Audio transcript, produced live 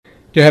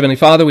Dear Heavenly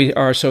Father, we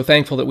are so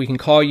thankful that we can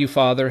call you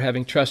Father,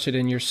 having trusted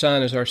in your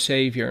Son as our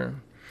Savior.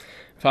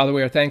 Father,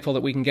 we are thankful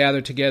that we can gather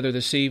together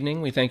this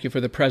evening. We thank you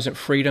for the present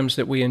freedoms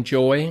that we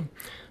enjoy,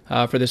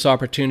 for this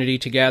opportunity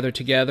to gather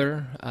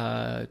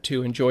together,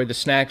 to enjoy the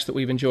snacks that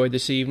we've enjoyed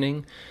this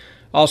evening.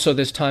 Also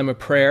this time of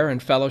prayer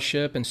and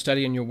fellowship and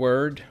study in your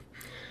Word.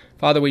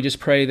 Father, we just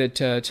pray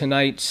that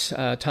tonight's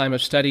time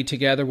of study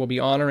together will be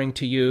honoring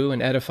to you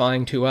and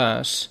edifying to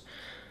us.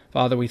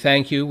 Father, we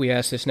thank you. We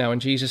ask this now in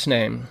Jesus'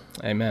 name.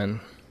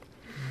 Amen.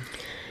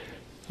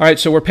 All right,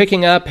 so we're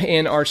picking up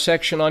in our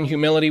section on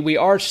humility. We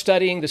are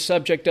studying the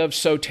subject of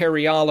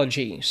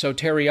soteriology.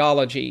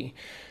 Soteriology,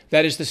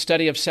 that is the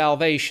study of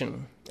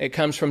salvation. It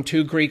comes from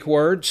two Greek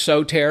words,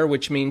 soter,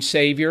 which means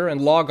savior,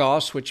 and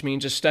logos, which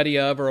means a study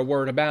of or a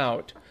word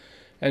about.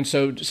 And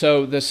so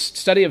the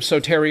study of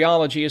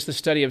soteriology is the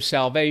study of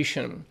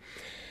salvation.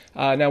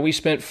 Now, we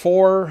spent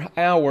 4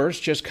 hours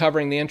just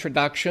covering the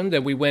introduction.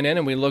 That we went in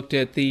and we looked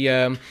at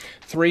the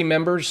three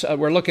members.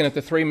 We're looking at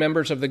the three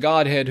members of the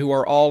Godhead who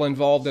are all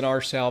involved in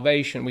our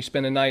salvation. We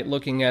spent a night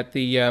looking at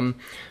the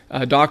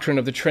doctrine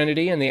of the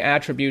Trinity and the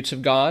attributes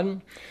of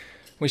God.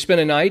 We spent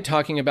a night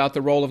talking about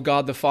the role of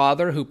God the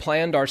Father, who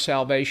planned our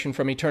salvation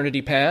from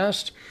eternity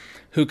past,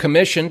 who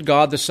commissioned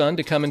God the Son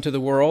to come into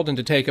the world and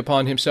to take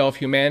upon himself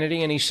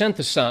humanity, and he sent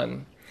the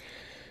Son.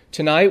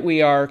 Tonight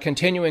we are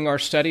continuing our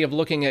study of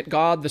looking at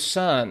God the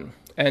Son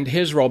and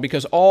his role,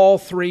 because all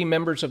three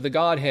members of the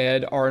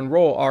Godhead are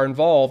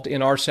involved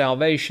in our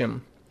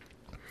salvation.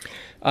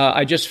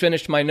 I just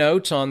finished my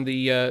notes on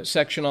the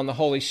section on the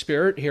Holy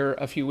Spirit here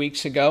a few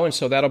weeks ago, and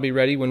so that'll be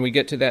ready when we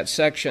get to that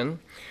section.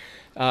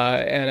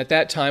 And at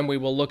that time we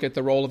will look at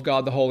the role of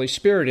God the Holy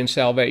Spirit in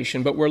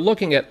salvation. But we're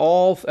looking at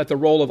the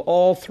role of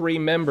all three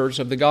members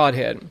of the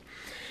Godhead.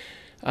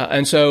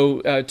 And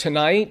so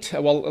tonight,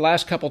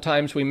 last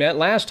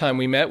time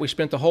we met, we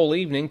spent the whole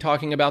evening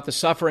talking about the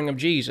suffering of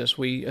Jesus.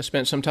 We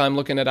spent some time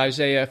looking at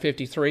Isaiah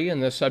 53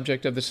 and the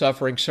subject of the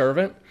suffering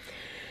servant.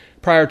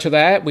 Prior to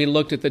that, we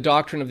looked at the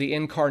doctrine of the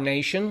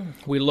incarnation.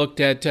 We looked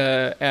at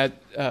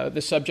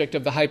the subject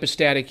of the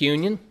hypostatic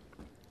union.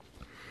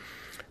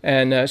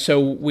 And so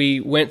we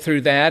went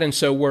through that, and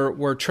so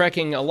we're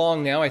trekking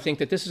along now. I think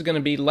that this is going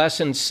to be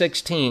lesson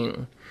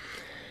 16.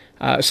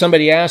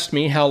 Somebody asked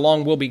me how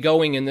long we'll be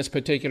going in this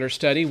particular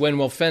study, when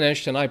we'll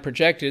finish, and I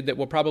projected that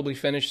we'll probably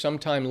finish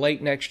sometime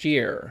late next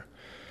year.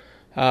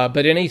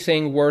 But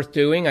anything worth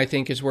doing, I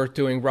think, is worth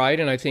doing right,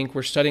 and I think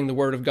we're studying the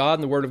Word of God,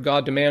 and the Word of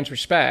God demands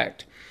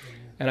respect.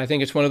 And I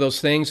think it's one of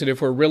those things that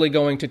if we're really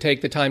going to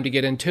take the time to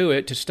get into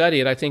it, to study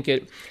it, I think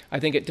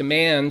it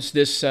demands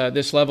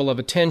this level of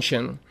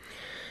attention.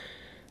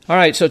 All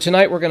right, so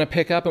tonight we're going to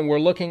pick up, and we're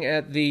looking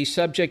at the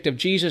subject of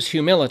Jesus'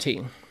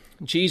 humility.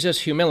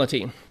 Jesus'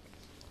 humility.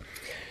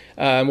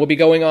 We'll be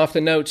going off the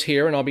notes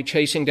here, and I'll be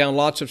chasing down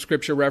lots of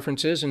scripture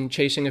references and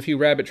chasing a few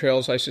rabbit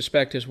trails, I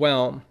suspect, as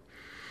well.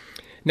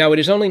 Now, it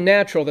is only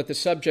natural that the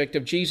subject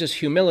of Jesus'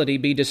 humility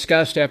be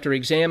discussed after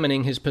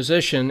examining his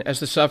position as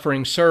the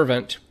suffering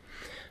servant.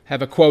 I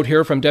have a quote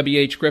here from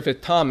W.H.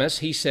 Griffith Thomas.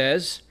 He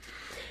says,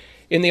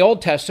 "In the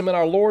Old Testament,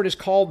 our Lord is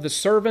called the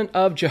Servant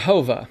of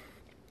Jehovah,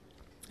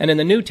 and in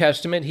the New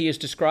Testament, he is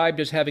described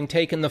as having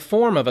taken the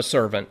form of a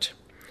servant.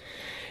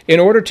 In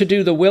order to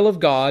do the will of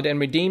God and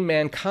redeem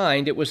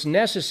mankind, it was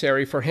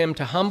necessary for him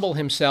to humble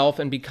himself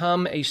and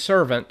become a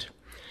servant,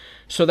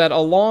 so that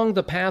along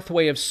the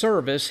pathway of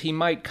service he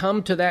might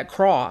come to that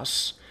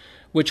cross,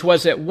 which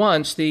was at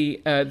once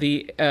the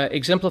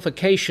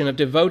exemplification of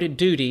devoted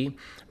duty,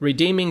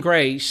 redeeming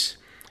grace,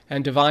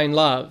 and divine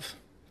love."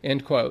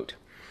 End quote.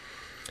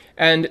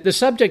 And the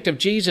subject of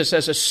Jesus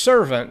as a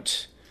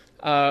servant,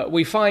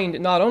 we find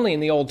not only in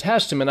the Old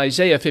Testament,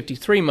 Isaiah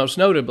 53 most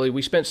notably,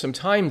 we spent some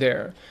time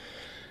there,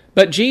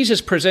 but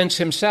Jesus presents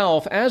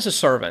himself as a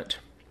servant.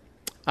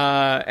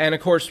 And of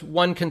course,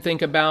 one can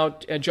think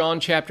about John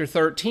chapter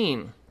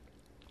 13,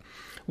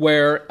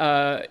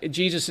 where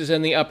Jesus is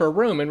in the upper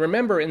room. And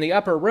remember, in the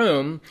upper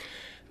room,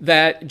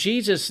 that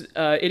Jesus,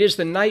 it is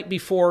the night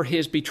before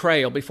his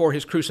betrayal, before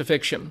his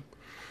crucifixion.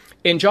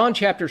 In John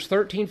chapters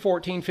 13,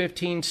 14,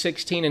 15,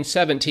 16, and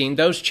 17,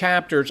 those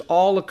chapters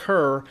all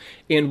occur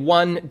in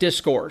one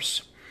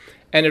discourse.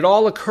 And it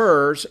all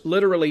occurs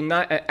literally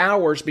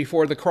hours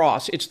before the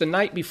cross. It's the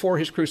night before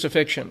his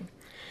crucifixion.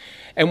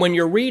 And when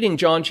you're reading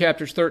John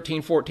chapters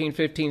 13, 14,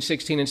 15,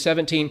 16, and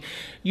 17,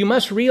 you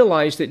must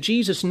realize that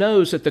Jesus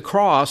knows that the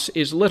cross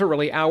is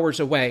literally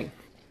hours away,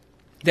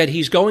 that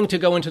he's going to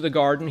go into the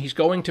garden, he's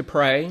going to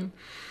pray.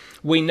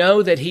 We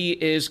know that he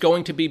is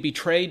going to be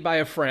betrayed by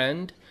a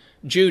friend,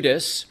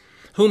 Judas,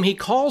 whom he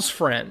calls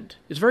friend.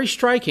 It's very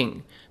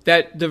striking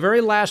that the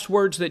very last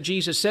words that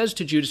Jesus says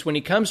to Judas when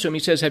he comes to him, he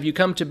says, "Have you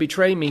come to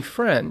betray me,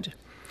 friend?"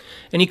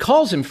 And he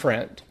calls him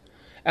friend.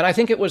 And I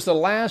think it was the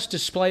last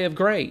display of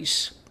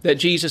grace that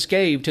Jesus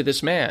gave to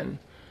this man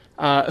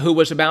who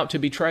was about to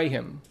betray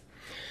him.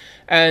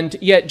 And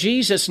yet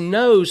Jesus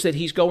knows that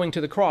he's going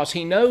to the cross.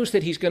 He knows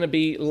that he's going to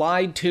be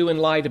lied to and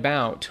lied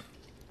about.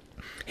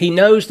 He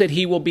knows that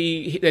he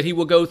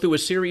will go through a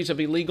series of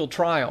illegal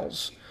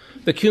trials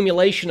the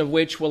accumulation of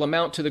which will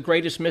amount to the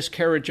greatest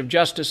miscarriage of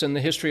justice in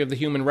the history of the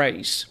human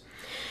race.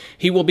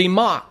 He will be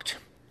mocked.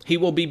 He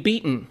will be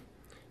beaten.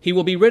 He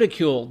will be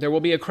ridiculed. There will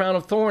be a crown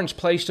of thorns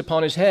placed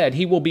upon his head.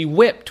 He will be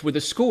whipped with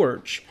a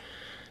scourge.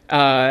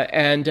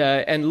 And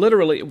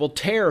literally it will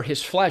tear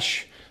his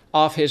flesh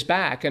off his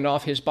back and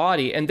off his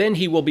body. And then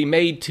he will be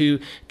made to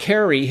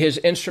carry his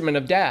instrument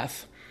of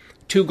death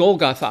to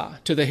Golgotha,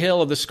 to the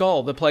hill of the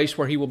skull, the place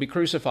where he will be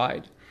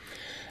crucified.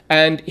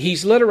 And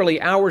he's literally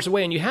hours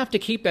away. And you have to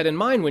keep that in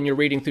mind when you're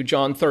reading through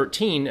John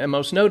 13, and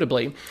most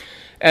notably,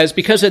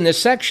 because in this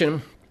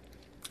section,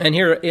 and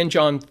here in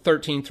John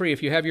 13:3,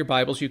 if you have your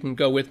Bibles, you can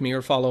go with me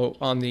or follow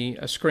on the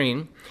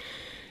screen.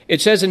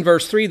 It says in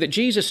verse 3 that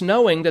Jesus,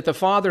 knowing that the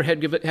Father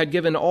had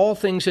given all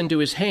things into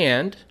his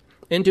hands,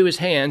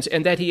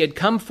 and that he had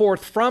come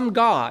forth from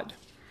God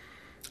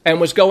and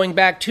was going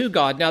back to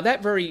God. Now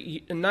that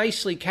very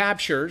nicely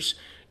captures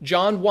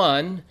John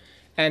 1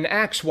 and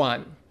Acts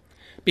 1.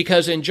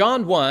 Because in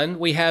John 1,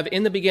 we have,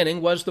 in the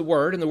beginning was the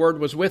Word, and the Word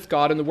was with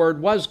God, and the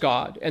Word was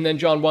God. And then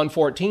John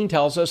 1:14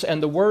 tells us,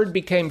 and the Word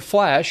became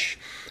flesh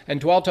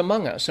and dwelt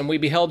among us, and we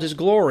beheld his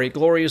glory.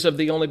 Glory is of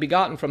the only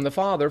begotten from the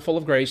Father, full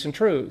of grace and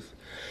truth.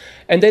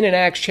 And then in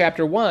Acts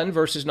chapter 1,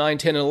 verses 9,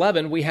 10, and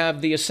 11, we have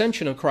the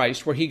ascension of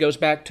Christ, where he goes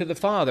back to the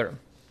Father.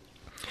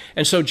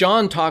 And so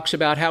John talks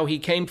about how he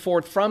came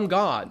forth from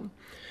God.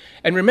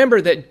 And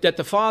remember that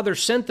the Father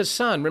sent the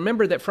Son.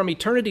 Remember that from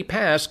eternity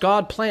past,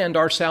 God planned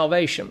our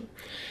salvation,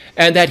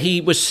 and that he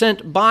was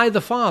sent by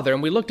the Father.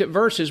 And we looked at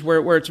verses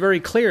where it's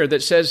very clear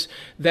that says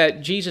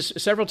that Jesus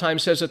several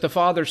times says that the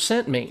Father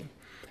sent me.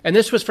 And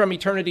this was from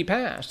eternity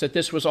past, that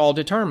this was all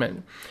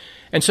determined.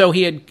 And so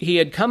he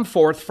had come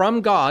forth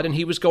from God, and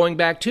he was going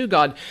back to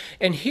God.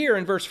 And here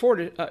in verse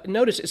 4,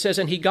 notice it says,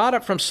 and he got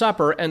up from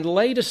supper and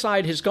laid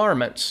aside his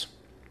garments,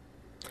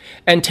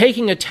 and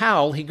taking a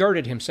towel, he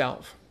girded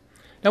himself.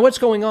 Now, what's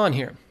going on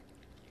here?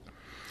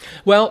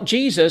 Well,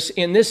 Jesus,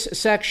 in this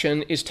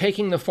section, is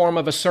taking the form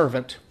of a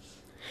servant.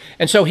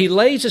 And so he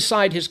lays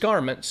aside his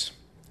garments,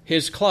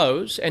 his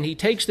clothes, and he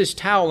takes this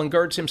towel and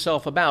girds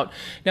himself about.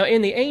 Now,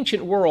 in the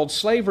ancient world,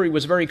 slavery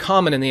was very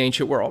common in the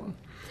ancient world.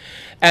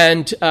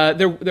 And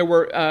there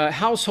were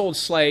household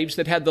slaves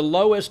that had the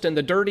lowest and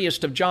the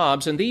dirtiest of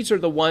jobs, and these are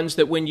the ones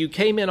that when you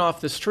came in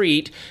off the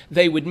street,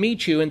 they would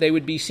meet you, and they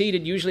would be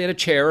seated usually at a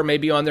chair or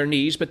maybe on their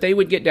knees, but they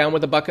would get down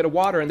with a bucket of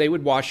water and they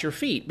would wash your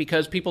feet,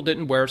 because people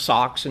didn't wear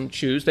socks and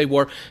shoes, they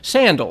wore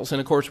sandals.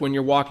 And of course, when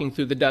you're walking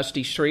through the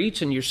dusty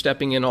streets and you're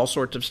stepping in all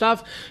sorts of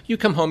stuff, you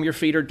come home, your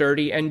feet are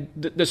dirty. And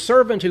the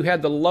servant who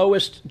had the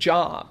lowest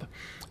job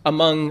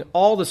among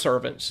all the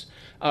servants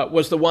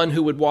was the one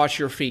who would wash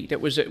your feet. It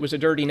was a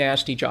dirty,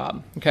 nasty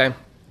job, okay?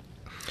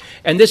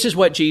 And this is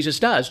what Jesus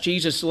does.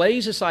 Jesus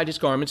lays aside his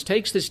garments,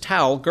 takes this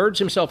towel, girds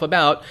himself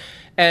about,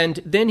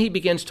 and then he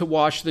begins to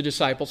wash the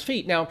disciples'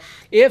 feet. Now,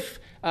 if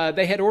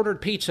they had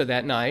ordered pizza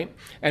that night,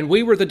 and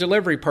we were the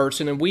delivery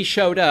person, and we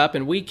showed up,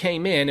 and we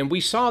came in, and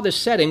we saw this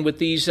setting with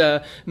these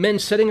men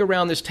sitting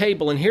around this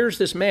table, and here's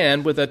this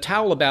man with a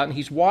towel about, and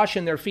he's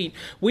washing their feet,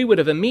 we would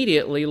have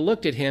immediately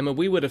looked at him, and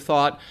we would have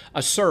thought,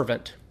 a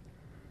servant.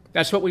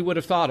 That's what we would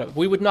have thought of.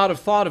 We would not have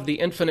thought of the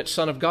infinite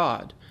Son of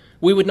God.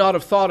 We would not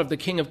have thought of the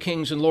King of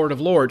Kings and Lord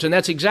of Lords. And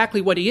that's exactly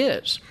what he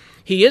is.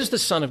 He is the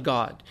Son of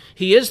God.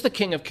 He is the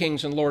King of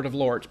Kings and Lord of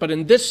Lords. But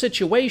in this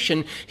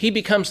situation, he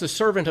becomes the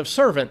servant of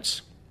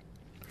servants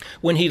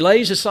when he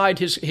lays aside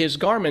his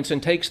garments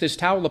and takes this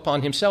towel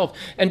upon himself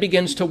and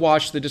begins to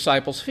wash the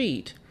disciples'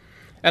 feet.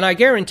 And I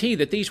guarantee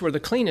that these were the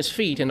cleanest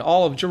feet in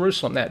all of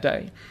Jerusalem that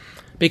day,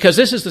 because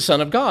this is the Son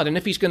of God. And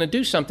if he's going to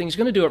do something, he's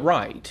going to do it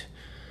right.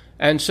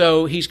 And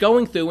so he's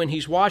going through and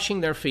he's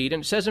washing their feet.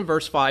 And it says in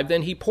verse 5,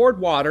 then he poured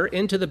water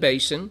into the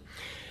basin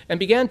and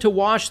began to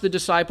wash the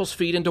disciples'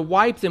 feet and to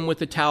wipe them with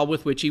the towel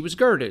with which he was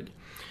girded.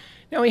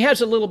 Now he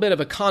has a little bit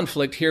of a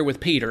conflict here with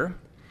Peter.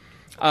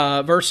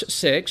 Verse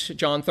 6,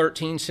 John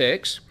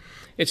 13:6.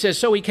 It says,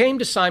 so he came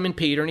to Simon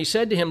Peter and he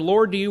said to him,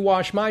 Lord, do you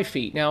wash my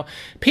feet? Now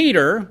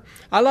Peter,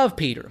 I love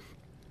Peter.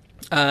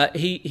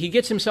 He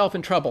gets himself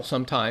in trouble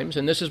sometimes,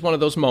 and this is one of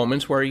those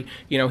moments where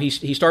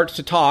he starts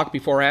to talk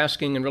before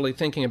asking and really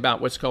thinking about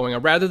what's going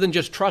on. Rather than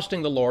just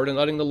trusting the Lord and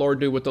letting the Lord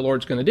do what the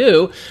Lord's going to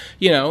do,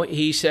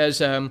 he says,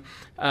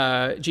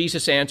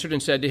 Jesus answered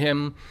and said to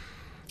him,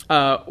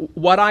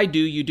 what I do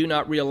you do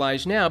not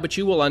realize now, but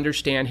you will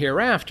understand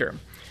hereafter.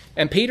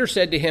 And Peter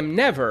said to him,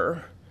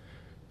 never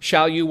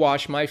shall you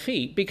wash my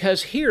feet,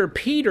 because here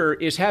Peter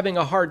is having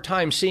a hard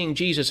time seeing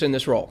Jesus in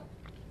this role.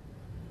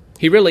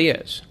 He really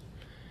is.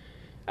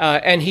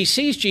 And he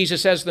sees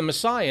Jesus as the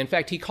Messiah. In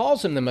fact, he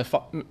calls him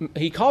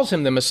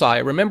the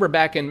Messiah. Remember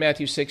back in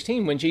Matthew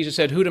 16 when Jesus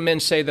said, who do men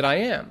say that I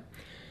am?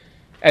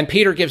 And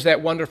Peter gives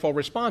that wonderful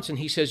response, and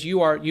he says,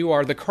 you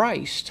are the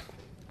Christ,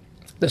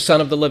 the Son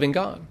of the living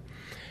God.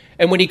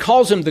 And when he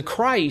calls him the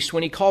Christ,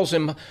 when he calls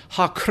him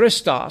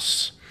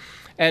ha-Christos,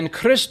 and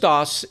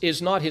Christos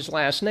is not his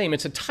last name,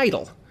 it's a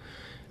title.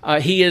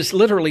 He is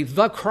literally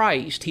the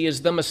Christ. He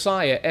is the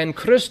Messiah. And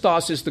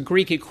Christos is the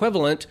Greek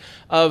equivalent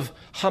of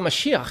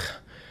HaMashiach,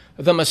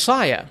 the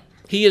Messiah.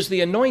 He is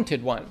the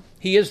anointed one.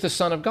 He is the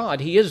Son of God.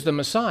 He is the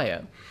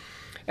Messiah.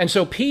 And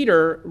so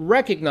Peter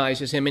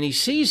recognizes him, and he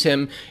sees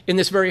him in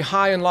this very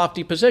high and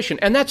lofty position.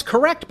 And that's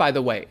correct, by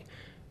the way.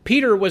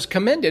 Peter was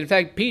commended. In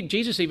fact,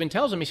 Jesus even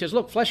tells him, he says,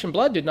 look, flesh and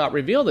blood did not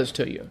reveal this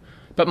to you,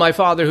 but my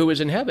Father who is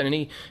in heaven. And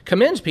he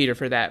commends Peter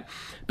for that.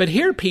 But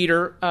here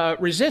Peter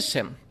resists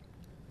him.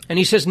 And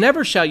he says,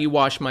 never shall you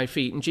wash my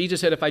feet. And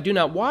Jesus said, if I do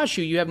not wash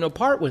you, you have no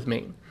part with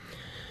me.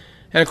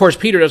 And of course,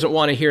 Peter doesn't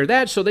want to hear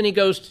that, so then he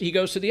goes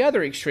to the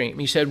other extreme.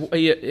 He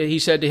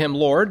said to him,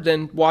 Lord,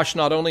 then wash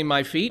not only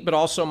my feet, but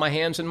also my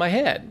hands and my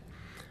head.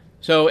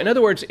 So, in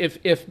other words, if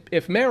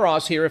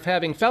meros here, if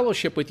having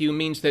fellowship with you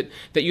means that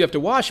you have to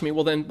wash me,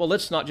 well,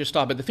 let's not just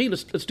stop at the feet,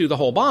 let's do the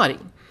whole body.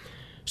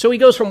 So he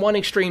goes from one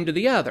extreme to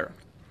the other.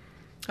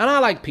 And I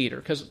like Peter,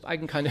 because I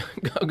can kind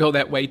of go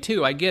that way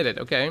too. I get it,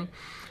 okay?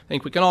 I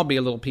think we can all be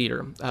a little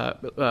Peter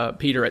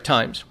at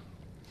times.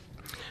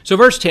 So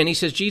verse 10, he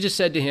says, Jesus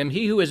said to him,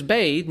 he who is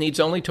bathed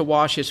needs only to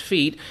wash his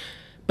feet,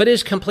 but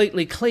is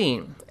completely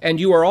clean. And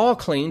you are all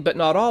clean, but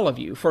not all of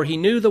you. For he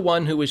knew the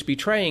one who was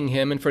betraying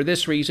him, and for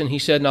this reason he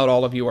said, not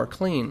all of you are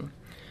clean.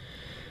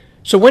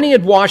 So when he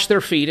had washed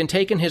their feet and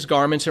taken his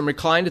garments and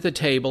reclined at the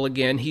table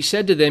again, he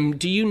said to them,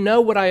 do you know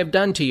what I have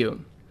done to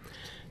you?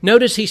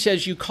 Notice he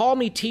says, you call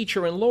me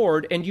teacher and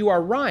Lord, and you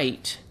are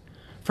right,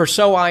 for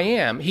so I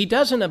am. He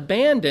doesn't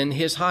abandon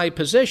his high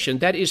position.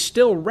 That is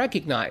still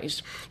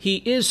recognized. He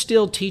is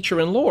still teacher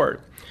and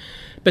Lord.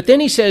 But then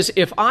he says,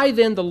 if I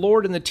then, the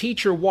Lord and the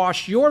teacher,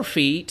 wash your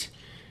feet,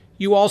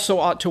 you also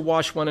ought to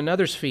wash one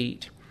another's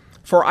feet.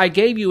 For I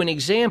gave you an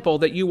example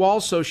that you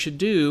also should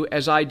do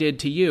as I did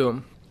to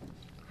you.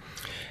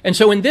 And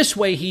so in this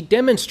way, he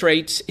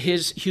demonstrates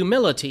his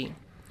humility.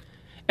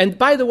 And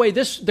by the way,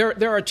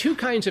 there are two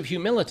kinds of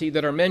humility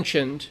that are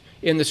mentioned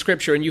in the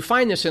Scripture, and you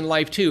find this in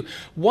life too.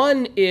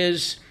 One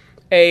is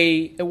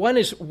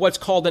what's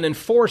called an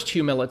enforced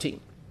humility.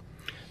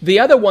 The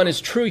other one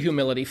is true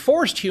humility.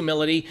 Forced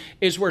humility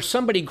is where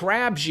somebody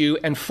grabs you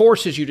and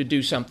forces you to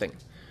do something.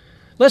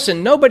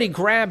 Listen, nobody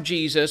grabbed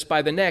Jesus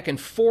by the neck and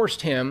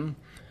forced him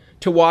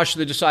to wash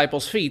the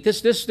disciples' feet.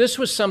 This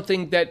was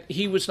something that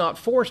he was not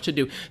forced to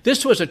do.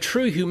 This was a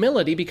true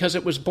humility because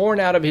it was born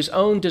out of his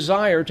own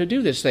desire to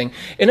do this thing.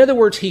 In other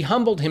words, he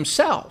humbled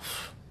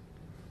himself.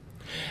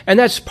 And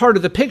that's part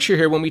of the picture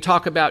here when we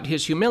talk about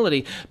his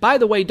humility. By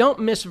the way, don't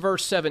miss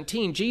verse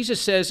 17.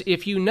 Jesus says,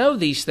 if you know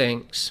these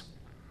things,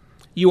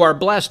 you are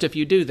blessed if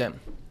you do them.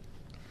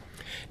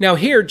 Now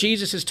here,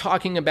 Jesus is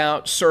talking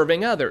about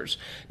serving others.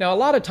 Now, a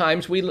lot of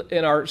times we,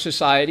 in our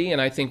society,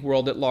 and I think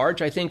world at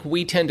large, I think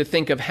we tend to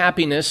think of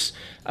happiness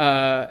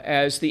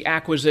as the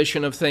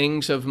acquisition of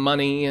things, of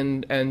money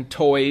and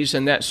toys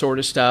and that sort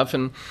of stuff,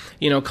 and,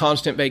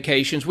 constant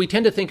vacations. We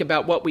tend to think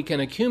about what we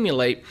can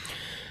accumulate.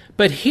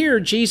 But here,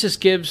 Jesus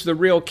gives the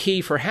real key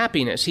for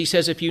happiness. He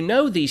says, if you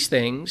know these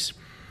things,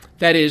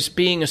 that is,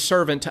 being a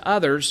servant to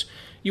others,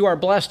 you are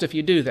blessed if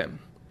you do them.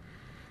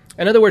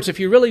 In other words, if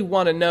you really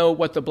want to know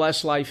what the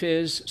blessed life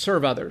is,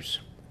 serve others.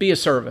 Be a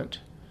servant.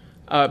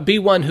 Be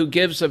one who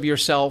gives of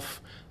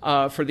yourself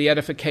for the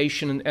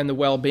edification and the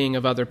well-being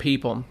of other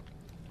people.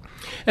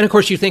 And of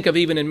course, you think of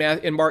even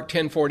in Mark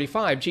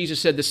 10:45, Jesus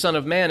said, the Son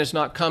of Man is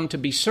not come to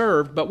be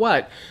served, but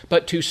what?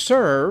 But to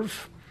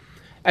serve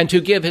and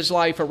to give his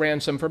life a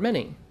ransom for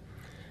many.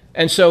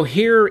 And so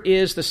here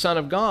is the Son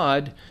of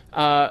God,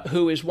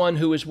 who is one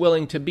who is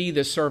willing to be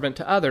this servant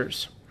to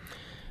others.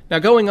 Now,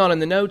 going on in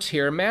the notes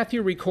here,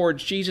 Matthew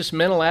records Jesus'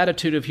 mental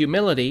attitude of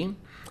humility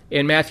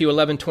in Matthew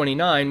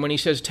 11:29 when he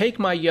says, take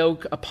my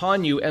yoke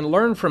upon you and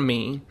learn from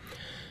me.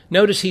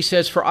 Notice he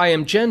says, for I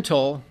am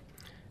gentle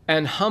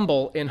and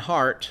humble in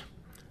heart.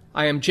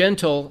 I am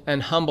gentle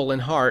and humble in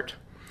heart.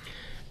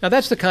 Now,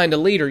 that's the kind of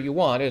leader you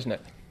want, isn't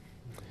it?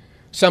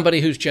 Somebody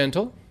who's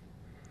gentle,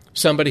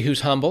 somebody who's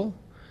humble,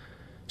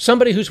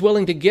 somebody who's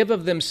willing to give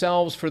of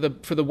themselves for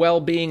the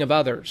well-being of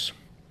others.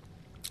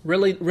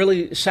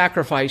 Really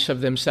sacrifice of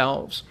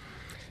themselves.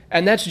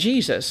 And that's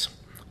Jesus.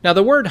 Now,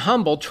 the word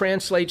humble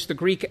translates the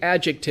Greek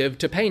adjective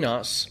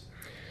tapeinos,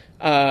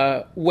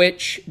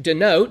 which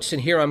denotes,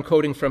 and here I'm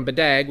quoting from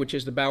Bedag, which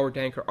is the Bauer,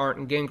 Danker, Arndt,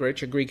 and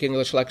Gingrich, a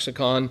Greek-English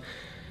lexicon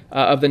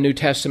of the New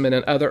Testament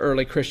and other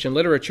early Christian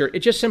literature.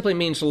 It just simply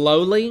means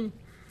lowly,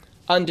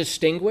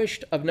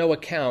 undistinguished, of no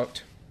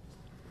account.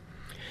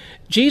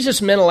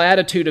 Jesus' mental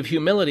attitude of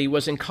humility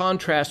was in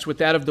contrast with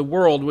that of the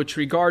world, which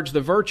regards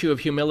the virtue of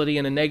humility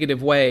in a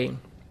negative way.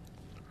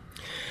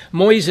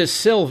 Moisés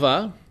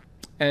Silva,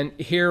 and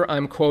here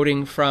I'm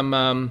quoting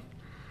from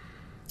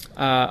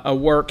a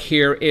work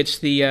here. It's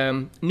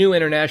the New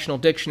International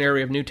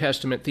Dictionary of New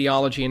Testament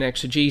Theology and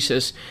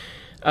Exegesis.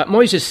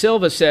 Moisés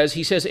Silva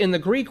says, in the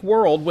Greek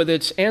world, with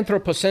its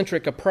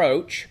anthropocentric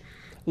approach,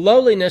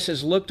 lowliness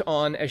is looked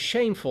on as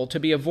shameful, to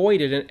be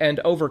avoided and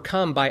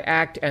overcome by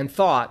act and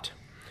thought.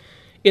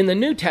 In the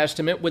New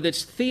Testament, with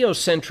its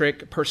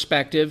theocentric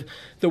perspective,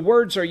 the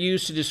words are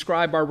used to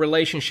describe our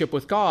relationship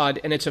with God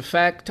and its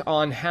effect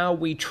on how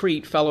we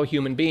treat fellow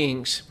human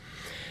beings.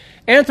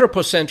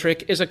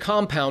 Anthropocentric is a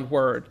compound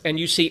word, and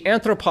you see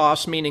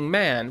anthropos meaning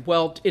man.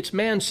 Well, it's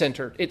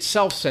man-centered, it's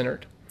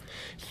self-centered.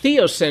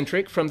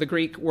 Theocentric, from the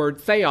Greek word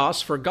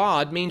theos for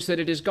God, means that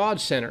it is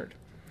God-centered.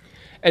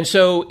 And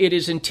so it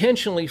is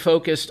intentionally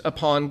focused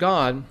upon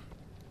God.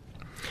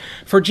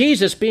 For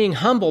Jesus, being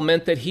humble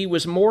meant that he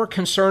was more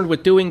concerned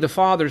with doing the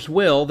Father's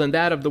will than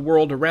that of the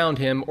world around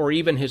him or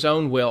even his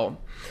own will.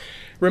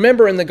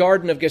 Remember in the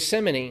Garden of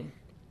Gethsemane,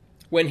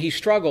 when he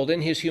struggled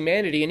in his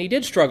humanity, and he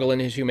did struggle in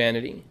his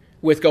humanity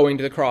with going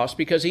to the cross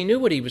because he knew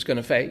what he was going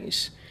to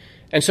face.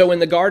 And so in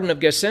the Garden of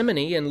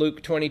Gethsemane, in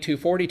Luke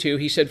 22:42,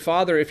 he said,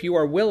 "Father, if you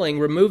are willing,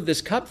 remove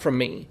this cup from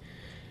me."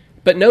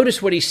 But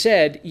notice what he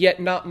said, "Yet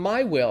not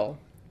my will,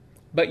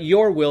 but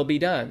your will be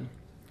done."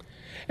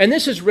 And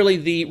this is really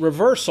the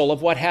reversal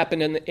of what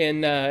happened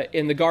in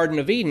the Garden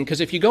of Eden.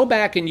 Because if you go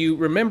back and you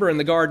remember in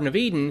the Garden of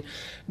Eden,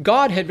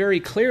 God had very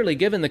clearly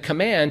given the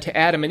command to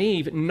Adam and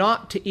Eve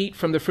not to eat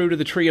from the fruit of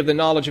the tree of the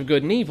knowledge of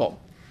good and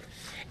evil.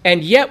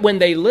 And yet when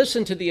they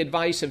listened to the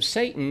advice of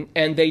Satan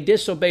and they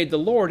disobeyed the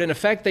Lord, in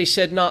effect they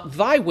said, "Not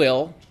thy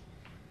will,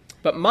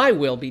 but my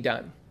will be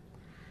done."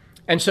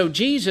 And so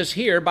Jesus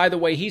here, by the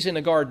way, he's in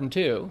a garden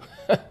too.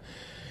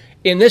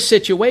 In this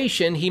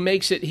situation,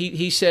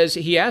 he says,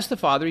 he asked the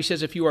Father, he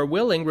says, "If you are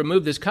willing,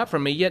 remove this cup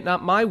from me, yet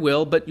not my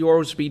will, but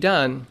yours be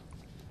done."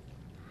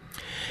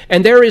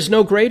 And there is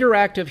no greater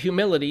act of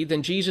humility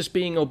than Jesus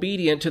being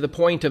obedient to the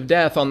point of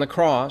death on the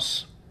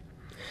cross.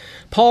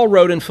 Paul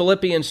wrote in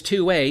Philippians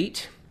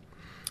 2:8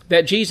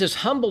 that Jesus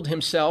humbled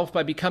himself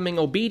by becoming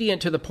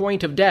obedient to the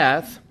point of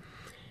death,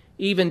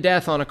 even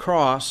death on a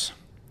cross.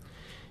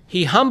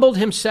 He humbled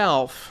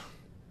himself.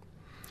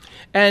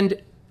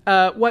 And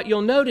what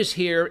you'll notice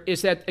here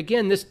is that,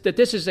 again,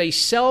 this is a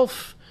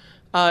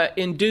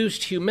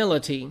self-induced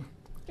humility,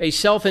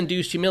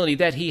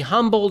 that he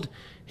humbled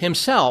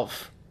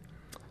himself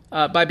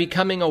by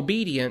becoming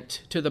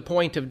obedient to the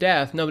point of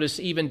death. Notice,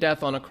 even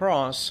death on a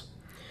cross.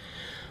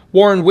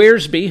 Warren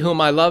Wiersbe,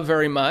 whom I love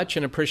very much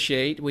and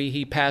appreciate,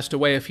 he passed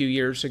away a few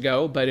years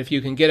ago, but if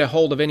you can get a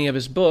hold of any of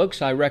his books,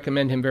 I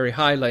recommend him very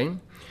highly.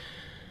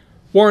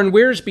 Warren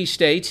Wiersbe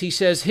states, he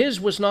says,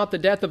 "His was not the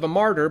death of a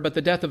martyr, but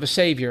the death of a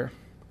Savior.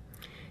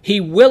 He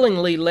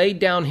willingly laid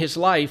down his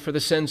life for the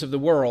sins of the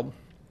world."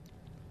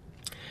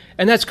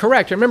 And that's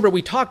correct. Remember,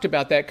 we talked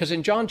about that because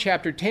in John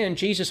chapter 10,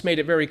 Jesus made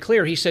it very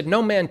clear. He said,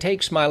 "No man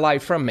takes my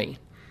life from me,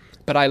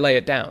 but I lay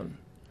it down."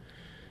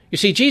 You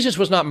see, Jesus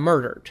was not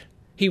murdered.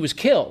 He was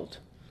killed,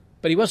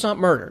 but he was not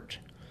murdered.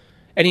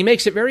 And he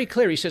makes it very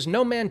clear. He says,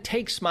 "No man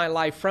takes my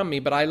life from me,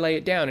 but I lay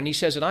it down." And he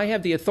says, "And I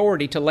have the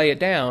authority to lay it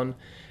down,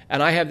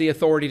 and I have the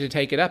authority to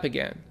take it up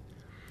again."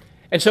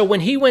 And so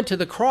when he went to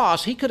the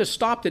cross, he could have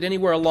stopped it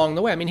anywhere along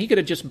the way. I mean, he could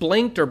have just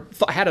blinked or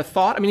had a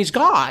thought. I mean, he's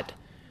God,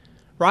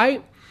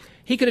 right?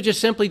 He could have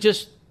just simply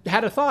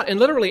had a thought, and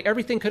literally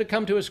everything could have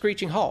come to a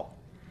screeching halt.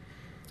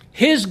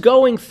 His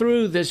going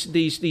through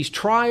these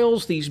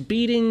trials, these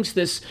beatings,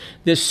 this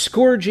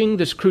scourging,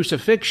 this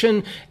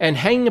crucifixion, and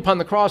hanging upon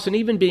the cross, and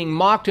even being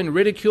mocked and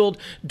ridiculed,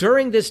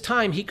 during this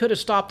time, he could have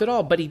stopped it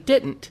all, but he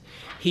didn't.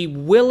 He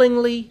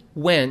willingly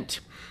went,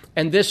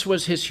 and this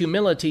was his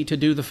humility to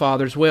do the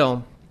Father's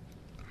will.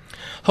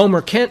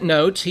 Homer Kent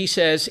notes, he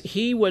says,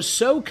 "He was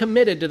so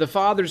committed to the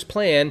Father's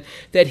plan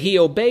that he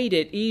obeyed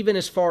it even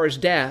as far as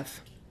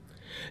death.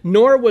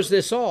 Nor was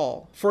this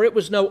all, for it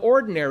was no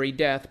ordinary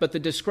death, but the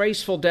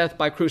disgraceful death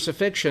by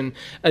crucifixion,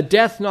 a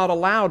death not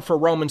allowed for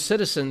Roman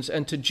citizens,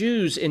 and to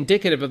Jews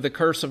indicative of the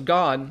curse of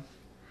God."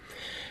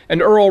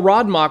 And Earl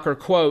Radmacher,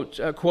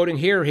 quoting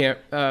here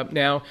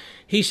now,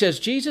 he says,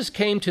 "Jesus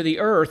came to the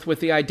earth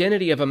with the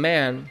identity of a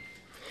man."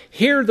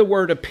 Here the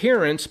word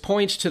appearance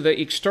points to the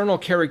external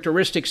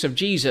characteristics of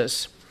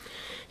Jesus.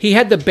 He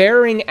had the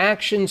bearing,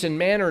 actions, and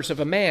manners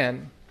of a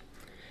man.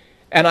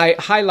 And I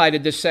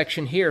highlighted this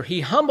section here.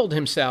 He humbled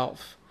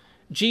himself.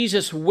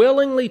 Jesus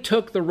willingly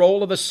took the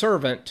role of a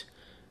servant.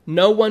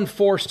 No one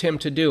forced him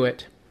to do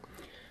it.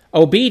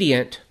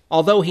 Obedient,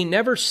 although he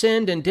never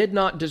sinned and did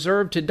not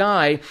deserve to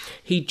die,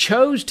 he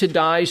chose to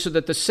die so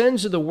that the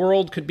sins of the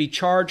world could be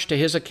charged to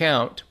his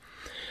account.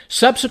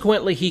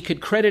 Subsequently, he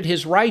could credit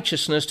his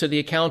righteousness to the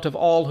account of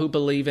all who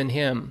believe in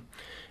him.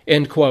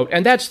 End quote.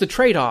 And that's the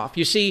trade-off.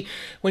 You see,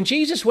 when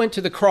Jesus went to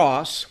the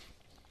cross,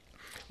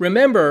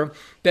 remember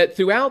that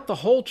throughout the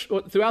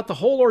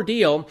whole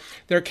ordeal,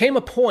 there came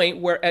a point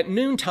where at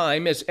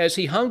noontime, as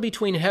he hung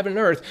between heaven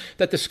and earth,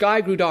 that the sky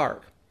grew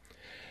dark.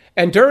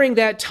 And during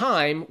that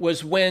time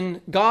was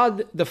when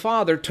God the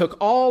Father took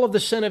all of the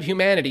sin of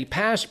humanity,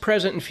 past,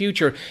 present, and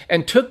future,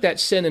 and took that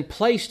sin and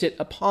placed it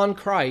upon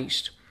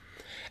Christ.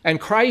 And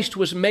Christ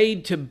was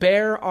made to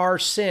bear our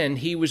sin.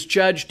 He was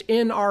judged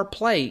in our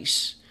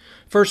place.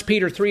 1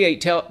 Peter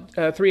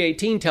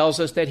 3:18 tells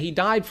us that he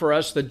died for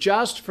us, the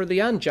just for the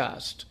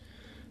unjust,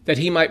 that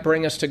he might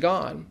bring us to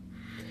God.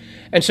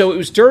 And so it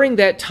was during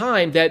that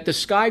time that the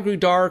sky grew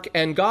dark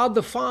and God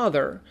the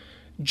Father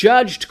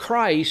judged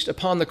Christ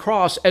upon the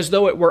cross as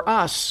though it were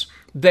us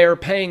there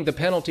paying the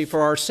penalty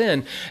for our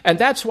sin. And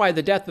that's why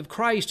the death of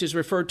Christ is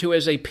referred to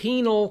as a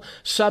penal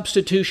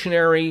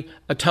substitutionary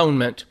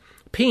atonement.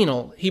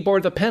 Penal. He bore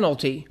the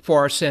penalty for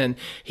our sin.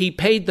 He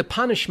paid the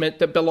punishment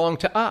that belonged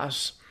to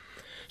us.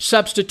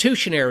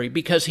 Substitutionary,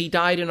 because he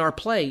died in our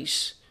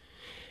place.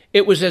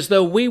 It was as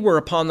though we were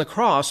upon the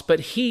cross, but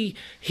he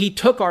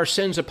took our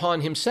sins upon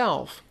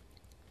himself.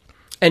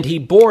 And he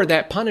bore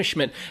that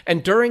punishment.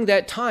 And during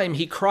that time,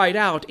 he cried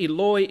out,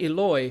 Eloi,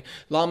 Eloi,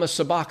 lama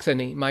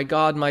sabachthani, my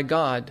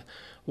God,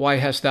 why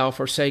hast thou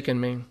forsaken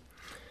me?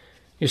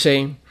 You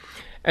see?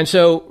 And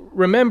so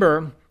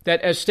remember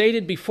that as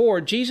stated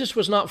before, Jesus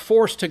was not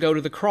forced to go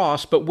to the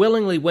cross, but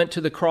willingly went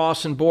to the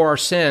cross and bore our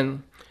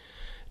sin.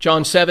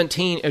 John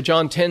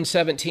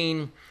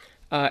 10:17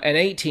 and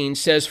 18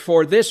 says,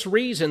 for this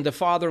reason the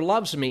Father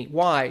loves me.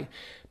 Why?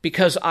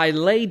 Because I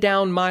lay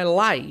down my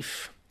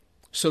life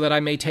so that I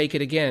may take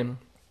it again.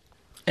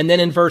 And then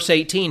in verse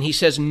 18, he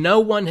says, no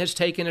one has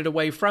taken it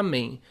away from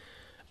me,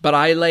 but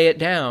I lay it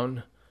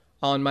down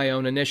on my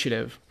own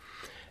initiative.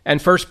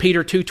 And 1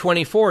 Peter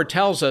 2:24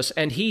 tells us,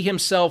 and he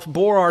himself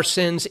bore our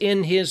sins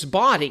in his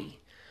body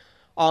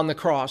on the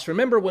cross.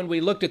 Remember when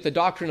we looked at the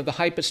doctrine of the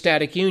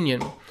hypostatic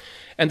union,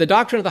 and the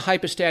doctrine of the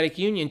hypostatic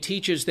union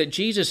teaches that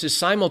Jesus is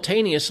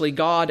simultaneously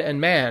God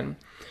and man.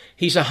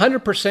 He's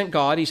 100%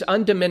 God, he's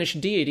undiminished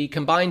deity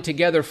combined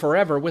together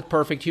forever with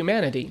perfect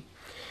humanity.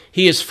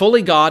 He is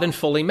fully God and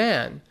fully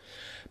man.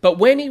 But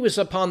when he was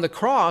upon the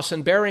cross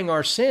and bearing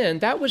our sin,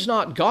 that was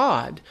not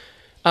God.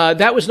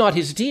 That was not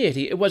his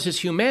deity. It was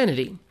his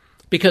humanity.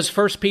 Because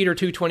 1 Peter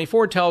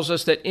 2:24 tells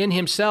us that in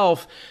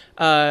himself,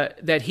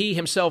 that he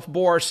himself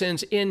bore our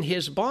sins in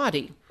his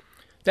body.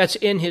 That's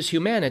in his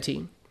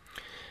humanity.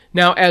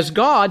 Now, as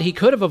God, he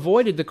could have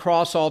avoided the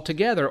cross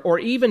altogether, or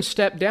even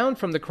stepped down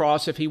from the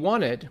cross if he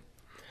wanted.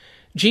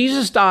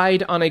 Jesus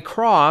died on a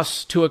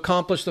cross to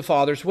accomplish the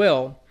Father's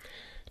will,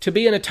 to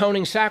be an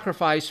atoning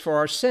sacrifice for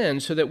our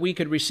sins so that we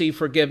could receive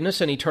forgiveness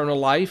and eternal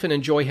life and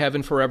enjoy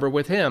heaven forever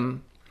with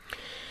him.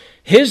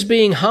 His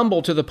being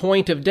humble to the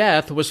point of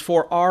death was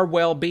for our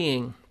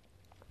well-being.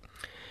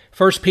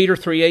 1 Peter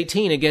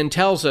 3:18 again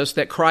tells us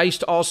that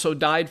Christ also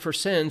died for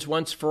sins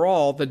once for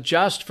all, the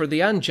just for the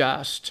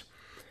unjust,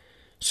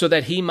 so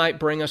that he might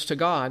bring us to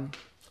God.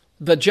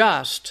 The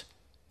just,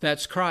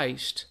 that's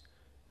Christ.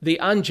 The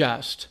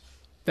unjust,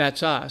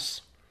 that's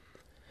us.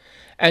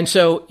 And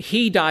so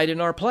he died in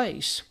our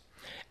place.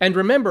 And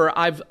remember,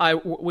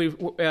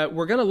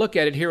 we're going to look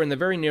at it here in the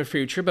very near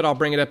future, but I'll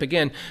bring it up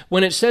again.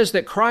 When it says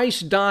that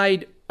Christ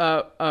died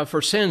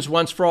for sins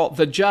once for all,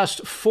 the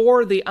just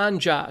for the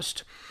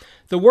unjust,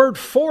 the word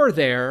for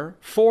there,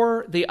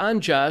 for the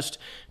unjust,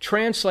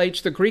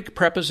 translates the Greek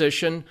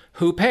preposition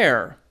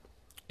huper,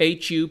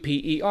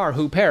 H-U-P-E-R,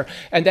 huper.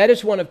 And that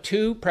is one of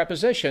two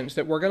prepositions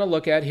that we're going to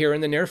look at here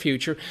in the near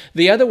future.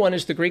 The other one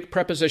is the Greek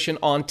preposition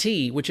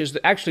onti, which is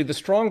actually the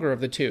stronger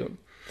of the two.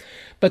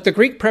 But the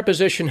Greek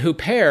preposition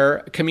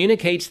huper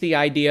communicates the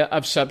idea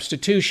of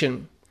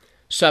substitution.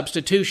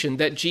 Substitution,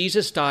 that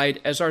Jesus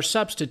died as our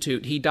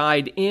substitute. He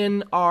died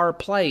in our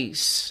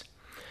place.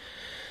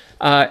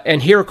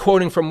 And here,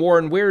 quoting from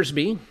Warren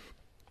Wiersbe,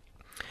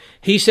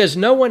 he says,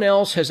 no one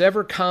else has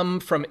ever come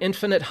from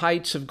infinite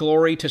heights of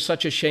glory to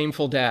such a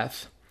shameful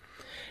death.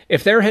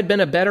 If there had been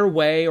a better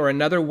way or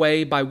another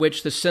way by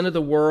which the sin of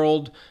the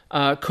world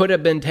could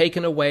have been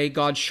taken away,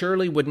 God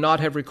surely would not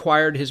have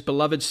required his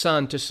beloved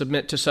Son to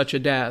submit to such a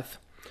death.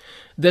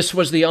 This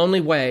was the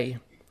only way.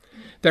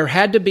 There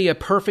had to be a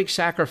perfect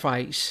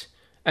sacrifice,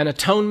 an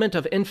atonement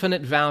of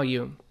infinite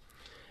value.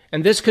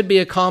 And this could be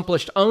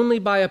accomplished only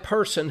by a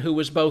person who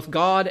was both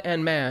God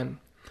and man,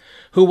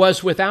 who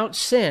was without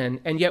sin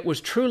and yet was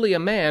truly a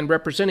man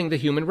representing the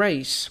human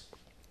race.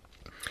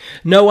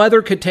 No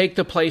other could take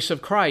the place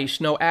of Christ,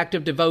 no act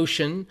of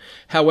devotion,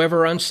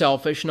 however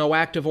unselfish, no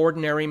act of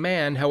ordinary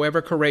man,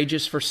 however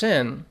courageous for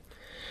sin.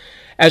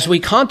 As we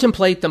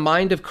contemplate the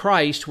mind of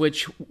Christ,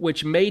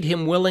 which made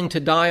him willing to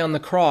die on the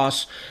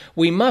cross,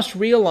 we must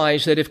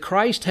realize that if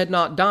Christ had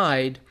not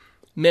died,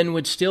 men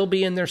would still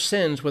be in their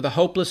sins with a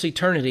hopeless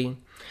eternity,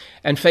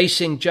 and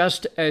facing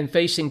just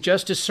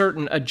as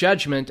certain a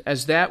judgment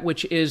as that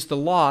which is the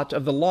lot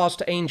of the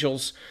lost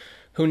angels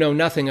who know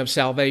nothing of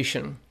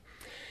salvation.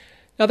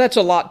 Now that's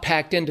a lot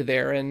packed into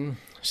there, and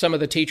some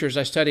of the teachers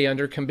I study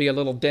under can be a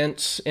little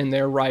dense in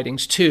their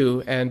writings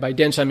too, and by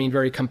dense I mean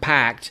very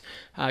compact.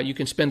 You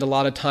can spend a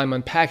lot of time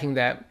unpacking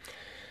that.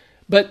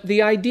 But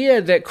the idea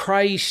that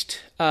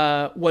Christ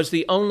was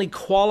the only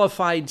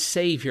qualified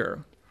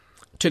Savior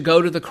to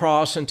go to the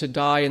cross and to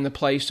die in the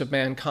place of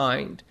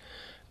mankind,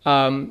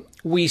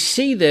 we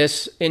see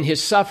this in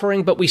his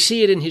suffering, but we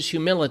see it in his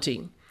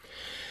humility.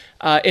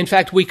 In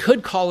fact, we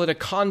could call it a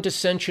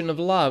condescension of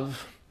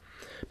love,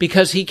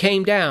 because he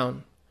came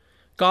down.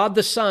 God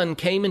the Son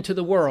came into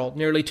the world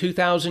nearly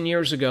 2,000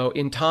 years ago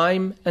in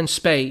time and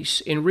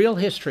space, in real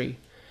history,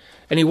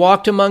 and he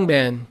walked among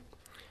men,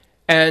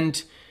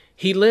 and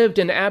he lived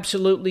an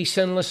absolutely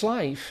sinless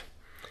life.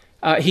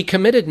 He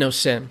committed no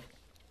sin.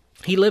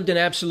 He lived an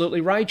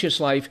absolutely righteous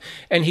life,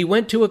 and he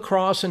went to a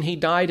cross and he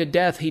died a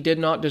death he did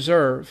not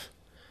deserve.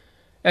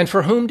 And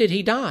for whom did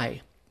he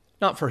die?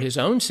 Not for his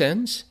own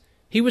sins.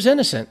 He was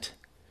innocent.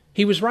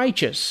 He was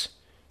righteous.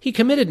 He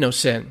committed no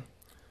sin.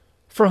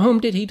 For whom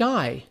did he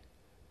die?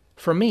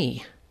 For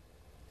me.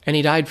 And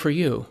he died for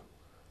you.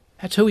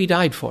 That's who he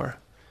died for.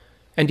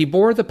 And he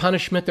bore the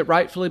punishment that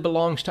rightfully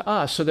belongs to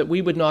us so that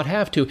we would not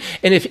have to.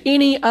 And if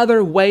any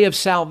other way of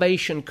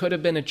salvation could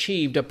have been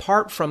achieved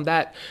apart from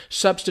that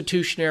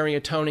substitutionary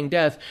atoning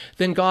death,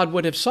 then God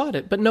would have sought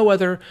it. But no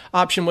other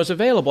option was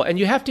available. And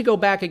you have to go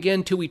back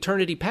again to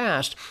eternity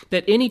past,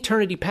 that in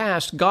eternity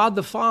past, God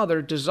the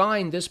Father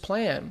designed this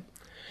plan.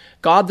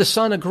 God the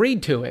Son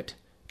agreed to it,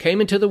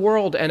 came into the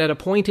world, and at a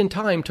point in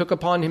time took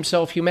upon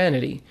himself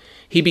humanity.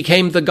 He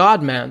became the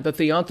God-man, the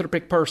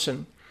theocentric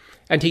person.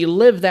 And he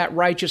lived that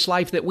righteous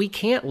life that we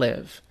can't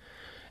live.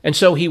 And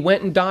so he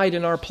went and died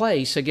in our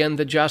place, again,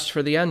 the just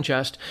for the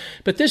unjust.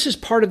 But this is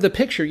part of the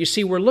picture. You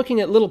see, we're looking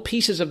at little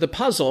pieces of the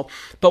puzzle,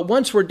 but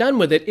once we're done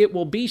with it, it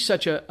will be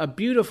such a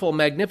beautiful,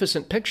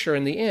 magnificent picture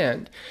in the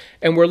end.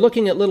 And we're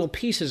looking at little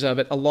pieces of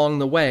it along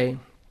the way.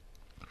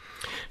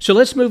 So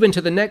let's move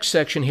into the next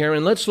section here,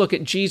 and let's look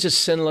at Jesus'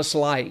 sinless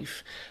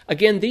life.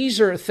 Again,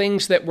 these are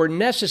things that were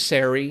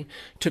necessary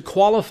to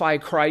qualify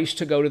Christ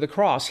to go to the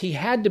cross. He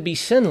had to be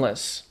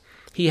sinless.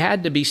 He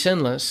had to be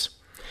sinless.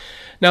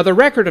 Now, the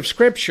record of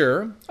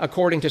Scripture,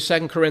 according to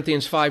 2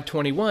 Corinthians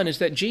 5:21, is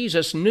that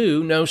Jesus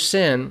knew no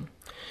sin.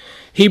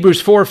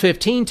 Hebrews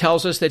 4:15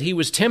 tells us that he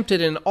was tempted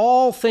in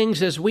all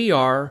things as we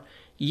are,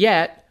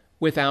 yet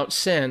without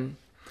sin.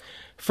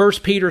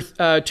 1 Peter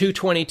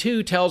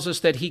 2:22 tells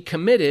us that he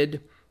committed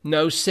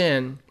no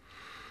sin.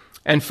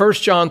 And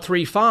 1 John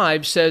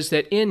 3:5 says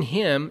that in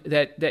him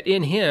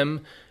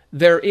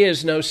there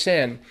is no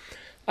sin.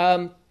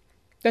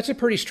 That's a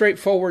pretty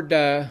straightforward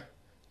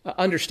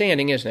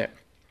understanding, isn't it?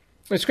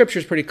 The Scripture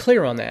is pretty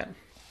clear on that.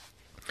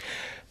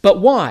 But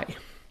why?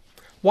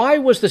 Why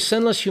was the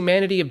sinless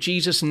humanity of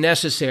Jesus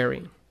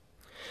necessary?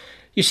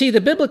 You see, the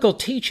biblical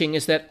teaching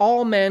is that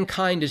all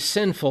mankind is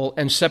sinful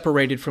and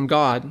separated from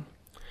God.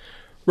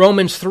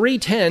 Romans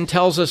 3:10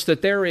 tells us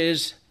that there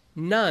is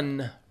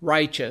none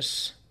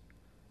righteous.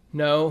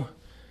 No,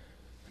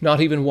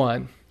 not even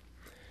one.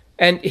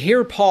 And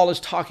here Paul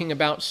is talking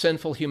about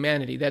sinful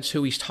humanity. That's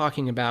who he's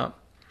talking about.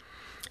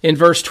 In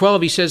verse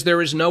 12, he says,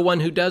 there is no one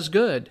who does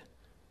good.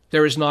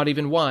 There is not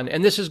even one.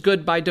 And this is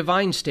good by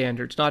divine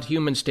standards, not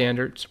human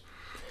standards.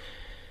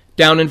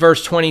 Down in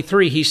verse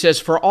 23, he says,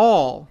 for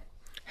all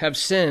have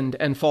sinned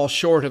and fall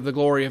short of the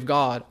glory of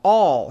God.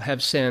 All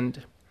have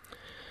sinned.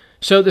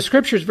 So the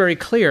Scripture is very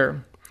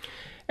clear.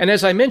 And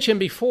as I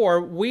mentioned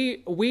before,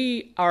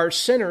 we are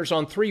sinners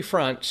on three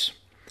fronts.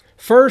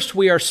 First,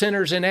 we are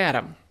sinners in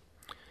Adam.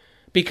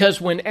 Because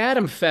when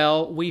Adam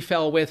fell, we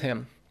fell with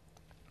him.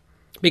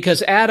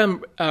 Because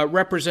Adam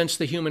represents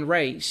the human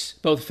race,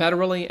 both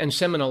federally and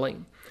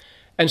seminally.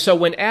 And so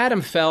when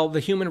Adam fell,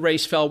 the human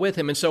race fell with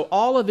him. And so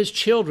all of his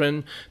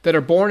children that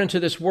are born into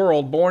this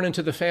world, born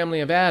into the family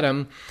of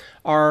Adam,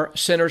 are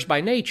sinners by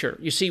nature.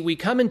 You see, we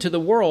come into the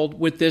world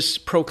with this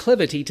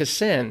proclivity to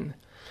sin.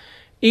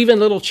 Even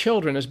little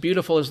children, as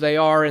beautiful as they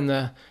are in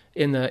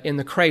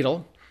the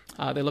cradle,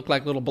 they look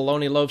like little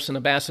bologna loaves in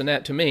a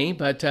bassinet to me,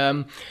 but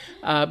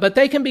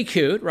they can be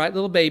cute, right?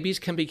 Little babies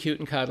can be cute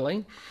and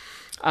cuddly.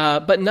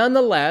 But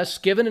nonetheless,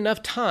 given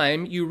enough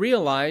time, you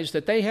realize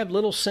that they have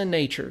little sin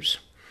natures.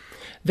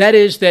 That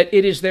is, that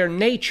it is their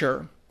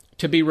nature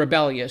to be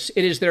rebellious.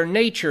 It is their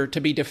nature to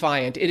be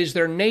defiant. It is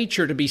their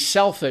nature to be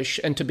selfish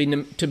and to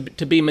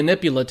be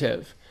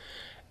manipulative.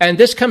 And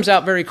this comes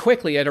out very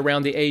quickly at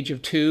around the age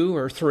of 2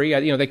 or 3.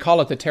 You know, they call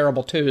it the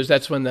terrible twos.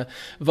 That's when the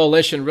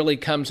volition really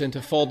comes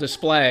into full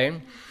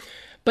display.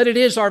 But it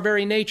is our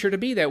very nature to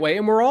be that way,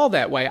 and we're all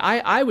that way.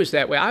 I was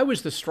that way. I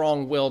was the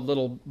strong-willed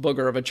little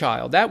booger of a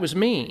child. That was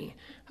me.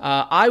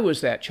 I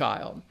was that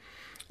child.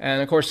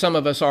 And, of course, some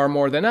of us are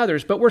more than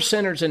others, but we're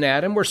sinners in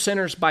Adam. We're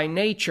sinners by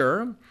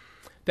nature.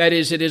 That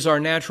is, it is our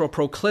natural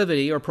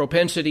proclivity or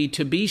propensity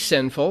to be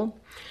sinful.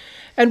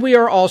 And we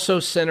are also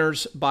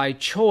sinners by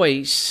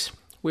choice.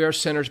 We are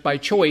sinners by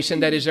choice,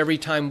 and that is every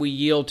time we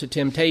yield to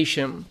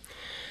temptation.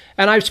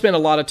 And I've spent a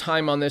lot of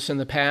time on this in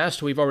the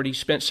past. We've already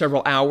spent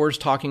several hours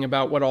talking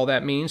about what all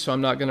that means, so I'm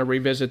not going to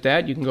revisit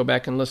that. You can go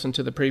back and listen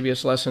to the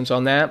previous lessons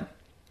on that.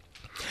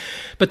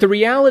 But the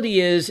reality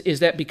is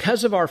that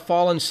because of our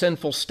fallen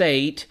sinful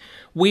state,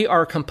 we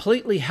are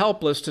completely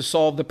helpless to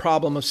solve the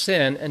problem of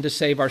sin and to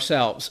save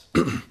ourselves.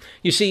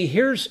 You see,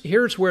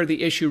 here's where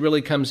the issue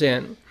really comes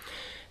in.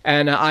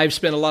 And I've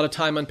spent a lot of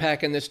time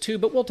unpacking this too,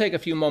 but we'll take a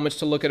few moments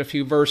to look at a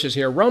few verses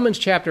here. Romans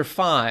chapter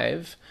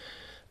 5.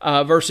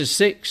 Verses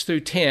 6 through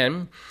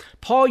 10,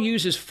 Paul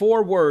uses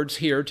 4 words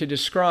here to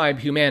describe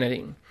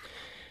humanity.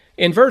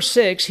 In verse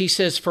 6, he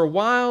says, for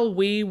while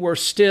we were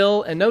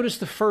still, and notice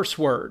the first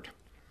word,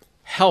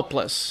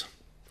 helpless.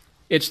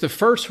 It's the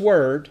first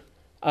word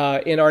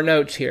in our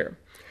notes here.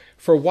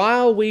 For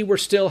while we were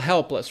still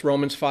helpless,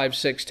 Romans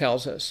 5:6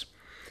 tells us.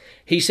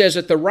 He says,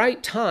 at the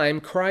right time,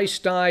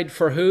 Christ died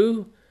for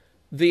who?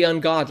 The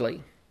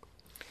ungodly.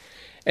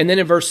 And then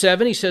in verse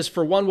 7, he says,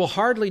 for one will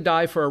hardly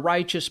die for a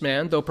righteous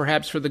man, though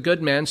perhaps for the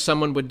good man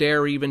someone would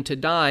dare even to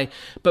die.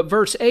 But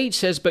verse 8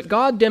 says, but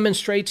God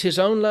demonstrates his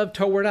own love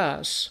toward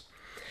us,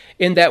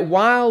 in that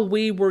while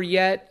we were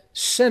yet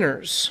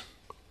sinners,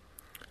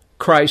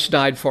 Christ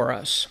died for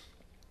us.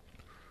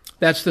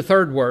 That's the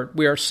third word.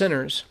 We are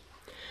sinners.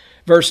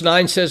 Verse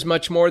 9 says,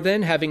 much more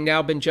then, having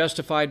now been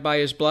justified by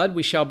his blood,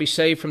 we shall be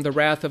saved from the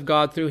wrath of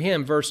God through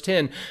him. Verse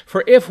 10,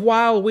 for if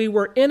while we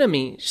were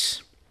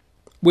enemies,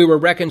 we were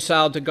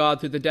reconciled to God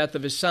through the death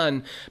of his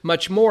Son,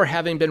 much more,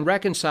 having been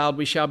reconciled,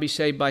 we shall be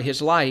saved by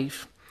his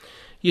life.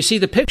 You see,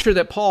 the picture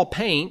that Paul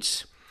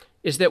paints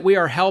is that we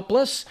are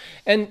helpless,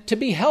 and to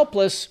be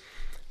helpless,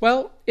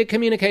 well, it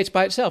communicates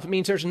by itself. It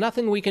means there's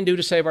nothing we can do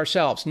to save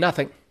ourselves.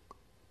 Nothing.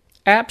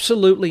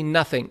 Absolutely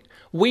nothing.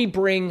 We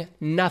bring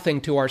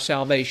nothing to our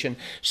salvation.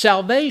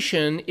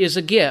 Salvation is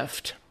a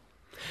gift.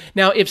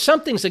 Now, if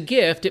something's a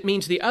gift, it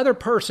means the other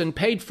person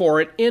paid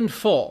for it in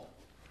full.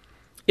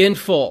 In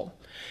full.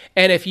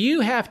 And if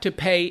you have to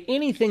pay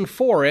anything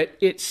for it,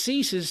 it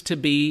ceases to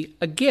be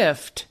a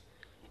gift.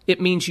 It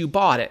means you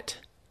bought it.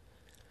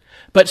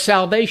 But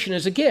salvation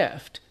is a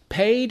gift,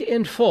 paid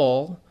in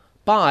full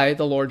by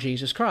the Lord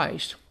Jesus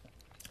Christ.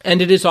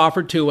 And it is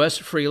offered to us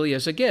freely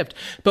as a gift.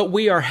 But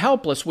we are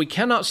helpless. We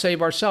cannot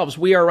save ourselves.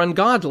 We are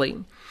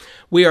ungodly.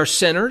 We are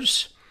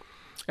sinners,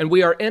 and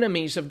we are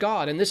enemies of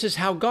God. And this is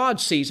how God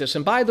sees us.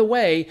 And by the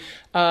way,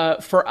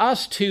 for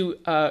us to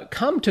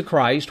come to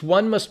Christ,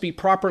 one must be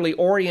properly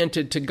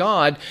oriented to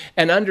God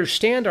and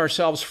understand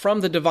ourselves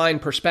from the divine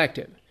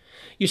perspective.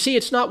 You see,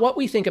 it's not what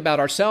we think about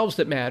ourselves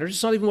that matters.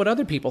 It's not even what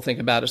other people think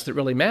about us that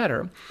really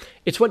matter.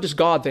 It's what does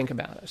God think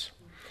about us.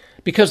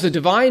 Because the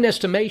divine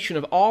estimation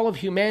of all of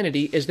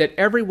humanity is that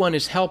everyone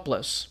is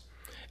helpless.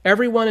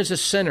 Everyone is a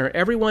sinner.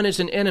 Everyone is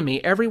an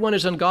enemy. Everyone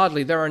is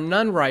ungodly. There are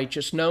none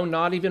righteous, no,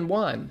 not even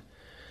one.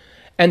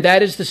 And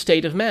that is the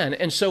state of man.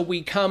 And so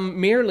we come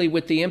merely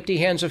with the empty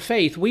hands of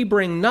faith. We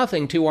bring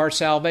nothing to our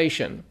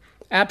salvation.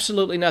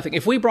 Absolutely nothing.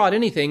 If we brought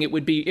anything, it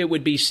would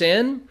be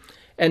sin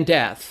and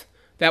death.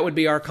 That would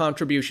be our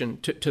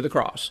contribution to the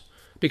cross.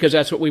 Because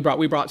that's what we brought.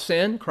 We brought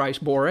sin,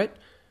 Christ bore it,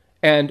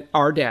 and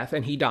our death,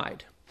 and he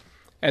died.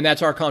 And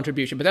that's our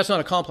contribution. But that's not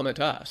a compliment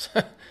to us.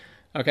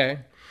 Okay?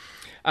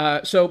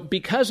 So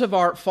because of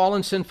our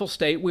fallen sinful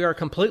state, we are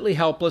completely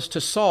helpless to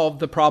solve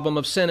the problem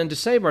of sin and to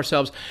save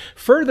ourselves.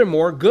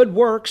 Furthermore, good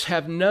works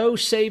have no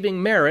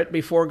saving merit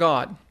before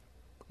God.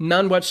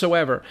 None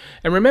whatsoever.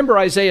 And remember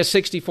Isaiah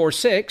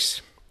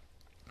 64:6.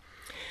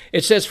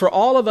 It says, for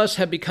all of us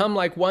have become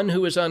like one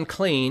who is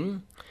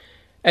unclean.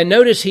 And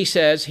notice he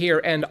says here,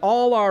 and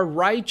all our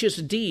righteous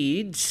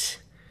deeds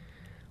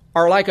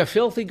are like a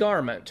filthy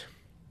garment.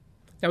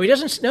 Now he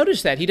doesn't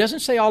notice that. He doesn't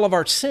say all of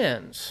our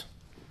sins.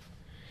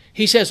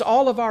 He says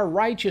all of our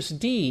righteous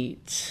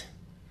deeds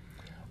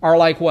are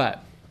like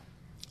what?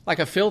 Like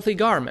a filthy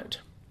garment.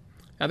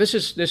 Now this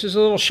is a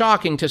little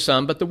shocking to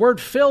some, but the word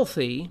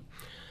filthy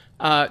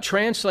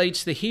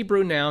translates the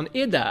Hebrew noun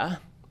idah,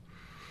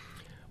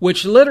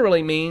 which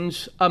literally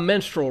means a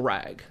menstrual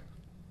rag.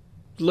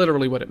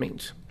 Literally what it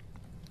means.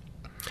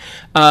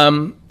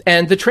 And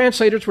the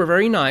translators were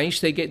very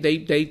nice.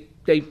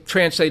 They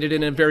translated it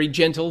in a very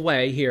gentle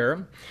way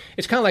here.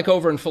 It's kind of like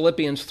over in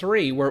Philippians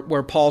 3,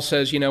 where Paul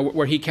says,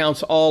 where he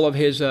counts all of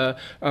his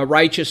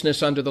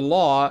righteousness under the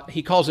law,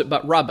 he calls it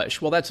but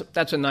rubbish. Well,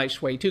 that's a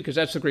nice way too, because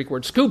that's the Greek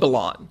word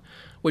skubalon,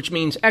 which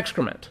means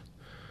excrement.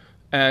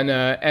 And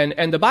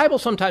the Bible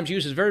sometimes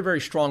uses very,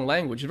 very strong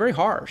language. It's very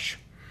harsh.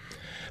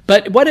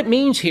 But what it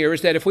means here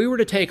is that if we were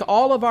to take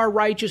all of our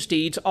righteous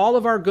deeds, all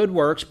of our good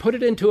works, put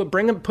it into a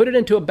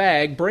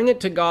bag, bring it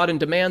to God, and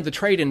demand the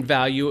trade-in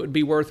value, it would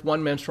be worth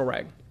one menstrual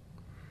rag,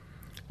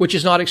 which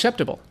is not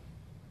acceptable.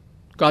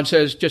 God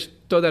says, just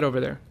throw that over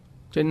there.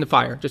 It's in the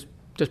fire. Just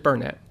burn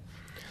that.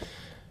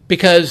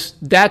 Because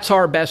that's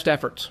our best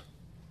efforts.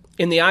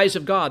 In the eyes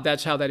of God,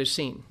 that's how that is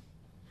seen.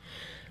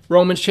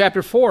 Romans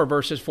chapter 4,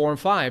 verses 4 and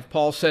 5,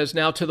 Paul says,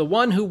 now to the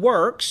one who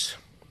works,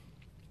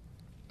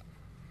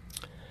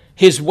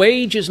 his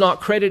wage is not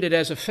credited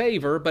as a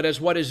favor, but as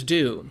what is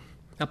due.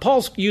 Now,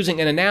 Paul's using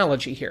an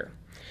analogy here.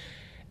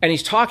 And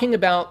he's talking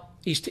about,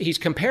 he's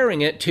comparing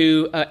it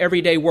to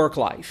everyday work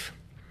life.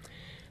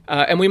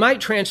 And we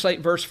might translate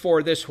verse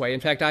 4 this way.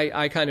 In fact,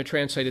 I kind of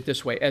translate it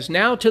this way. As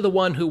now to the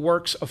one who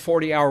works a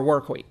 40-hour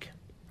work week,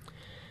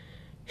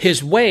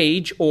 his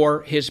wage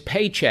or his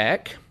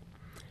paycheck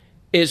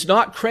is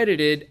not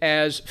credited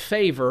as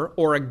favor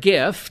or a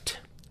gift,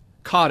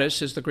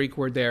 kodis is the Greek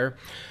word there,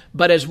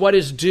 but as what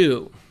is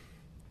due.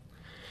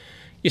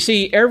 You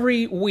see,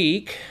 every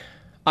week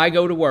I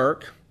go to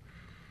work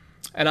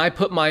and I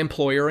put my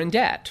employer in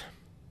debt.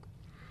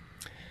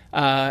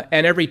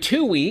 And every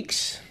 2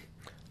 weeks,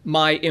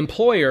 my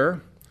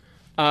employer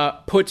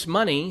puts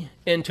money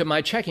into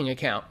my checking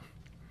account.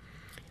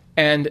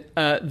 And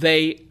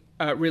they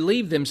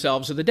relieve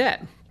themselves of the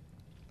debt.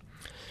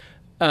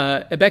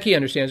 Becky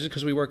understands this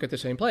because we work at the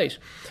same place.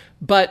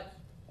 But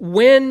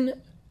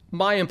when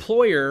my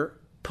employer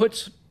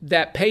puts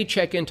that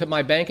paycheck into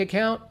my bank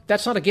account,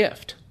 that's not a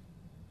gift.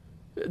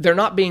 They're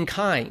not being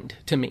kind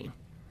to me.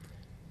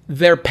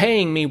 They're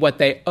paying me what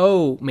they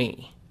owe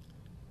me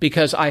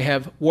because I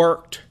have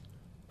worked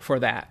for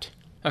that.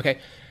 Okay,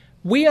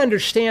 we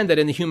understand that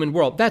in the human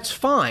world. That's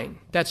fine.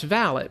 That's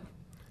valid.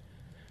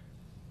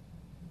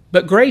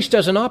 But grace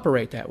doesn't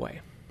operate that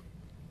way.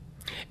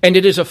 And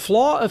it is a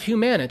flaw of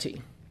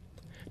humanity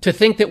To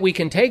think that we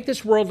can take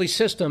this worldly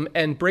system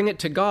and bring it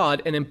to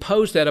God and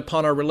impose that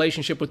upon our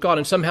relationship with God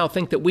and somehow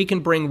think that we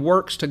can bring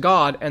works to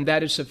God and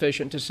that is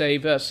sufficient to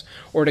save us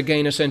or to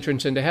gain us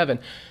entrance into heaven.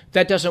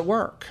 That doesn't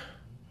work.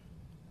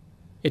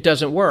 It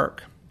doesn't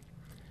work.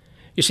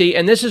 You see,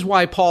 and this is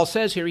why Paul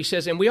says here, he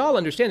says, and we all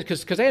understand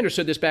this because I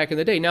understood this back in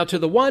the day. Now, to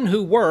the one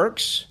who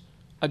works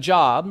a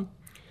job,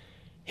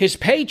 his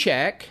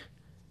paycheck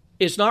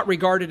is not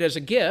regarded as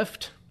a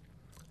gift,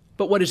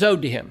 but what is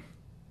owed to him.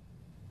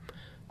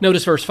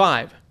 Notice verse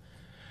 5.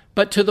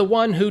 But to the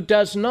one who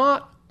does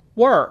not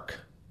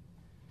work,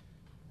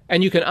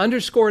 and you can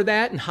underscore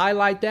that and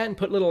highlight that and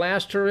put little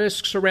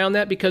asterisks around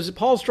that because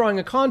Paul's drawing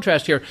a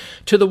contrast here.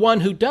 To the one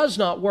who does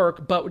not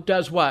work, but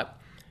does what?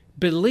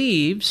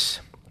 Believes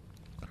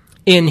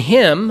in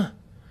him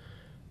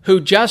who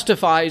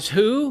justifies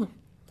who?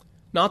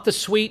 Not the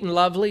sweet and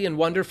lovely and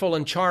wonderful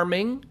and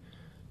charming,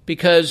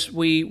 because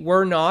we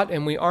were not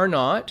and we are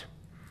not,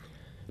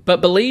 but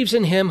believes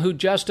in him who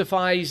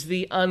justifies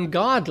the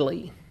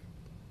ungodly.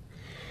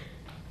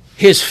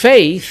 His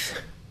faith,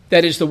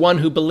 that is the one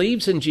who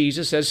believes in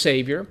Jesus as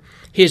Savior,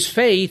 his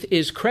faith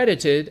is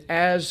credited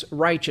as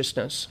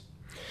righteousness.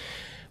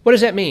 What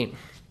does that mean?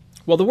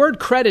 Well, the word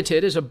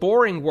credited is a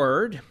boring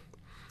word.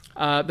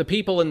 The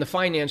people in the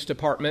finance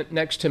department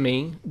next to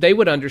me, they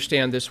would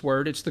understand this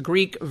word. It's the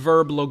Greek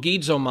verb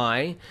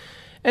logizomai,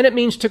 and it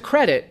means to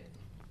credit.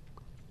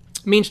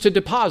 It means to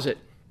deposit.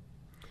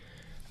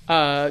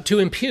 To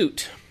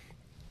impute.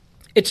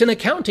 It's an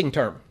accounting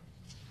term,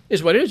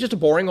 is what it is, just a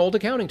boring old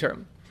accounting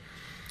term.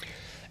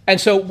 And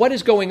so what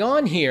is going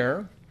on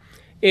here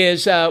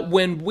is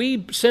when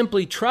we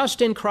simply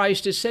trust in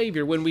Christ as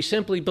Savior, when we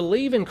simply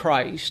believe in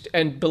Christ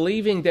and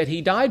believing that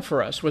He died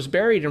for us, was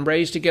buried and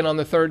raised again on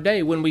the third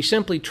day, when we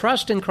simply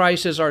trust in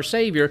Christ as our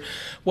Savior,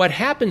 what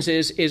happens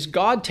is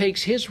God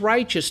takes His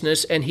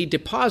righteousness and He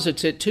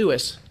deposits it to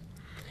us.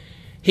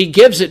 He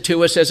gives it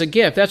to us as a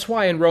gift. That's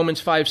why in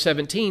Romans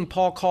 5:17,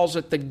 Paul calls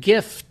it the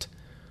gift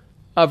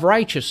of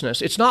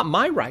righteousness. It's not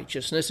my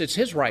righteousness, it's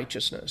His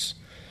righteousness.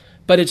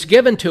 But it's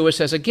given to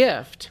us as a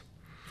gift.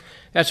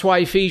 That's why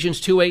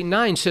Ephesians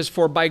 2:8-9 says,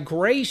 "For by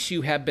grace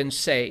you have been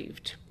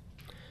saved."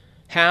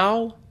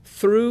 How?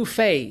 Through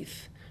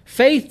faith.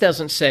 Faith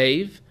doesn't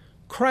save,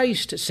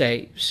 Christ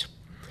saves.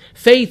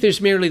 Faith is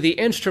merely the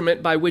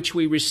instrument by which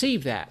we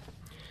receive that.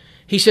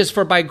 He says,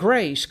 "For by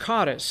grace,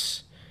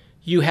 charis,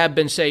 you have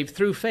been saved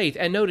through faith."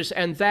 And notice,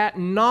 and that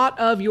not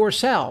of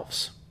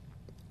yourselves.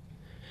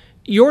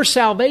 Your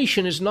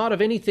salvation is not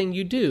of anything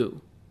you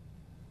do.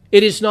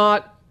 It is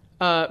not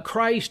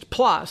Christ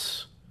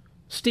plus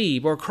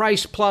Steve or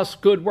Christ plus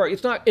good work.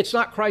 It's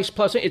not Christ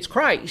plus, it's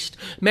Christ.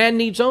 Man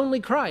needs only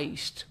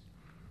Christ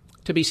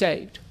to be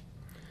saved.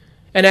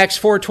 And Acts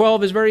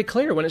 4:12 is very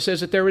clear when it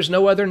says that there is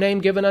no other name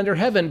given under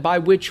heaven by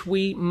which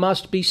we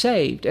must be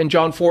saved. And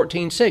John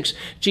 14:6,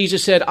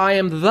 Jesus said, "I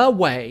am the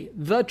way,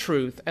 the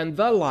truth, and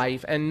the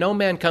life, and no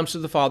man comes to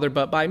the Father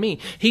but by me."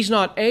 He's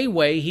not a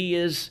way, He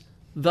is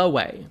the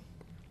way.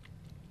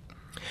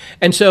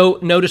 And so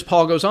notice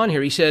Paul goes on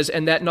here. He says,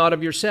 "And that not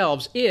of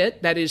yourselves.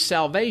 It," that is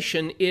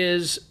salvation,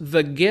 "is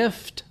the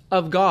gift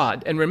of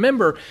God." And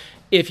remember,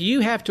 if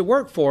you have to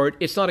work for it,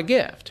 it's not a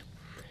gift.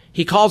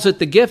 He calls it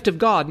the gift of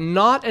God,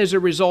 not as a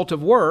result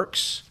of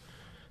works,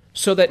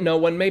 so that no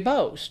one may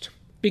boast.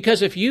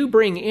 Because if you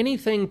bring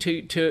anything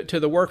to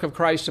the work of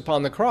Christ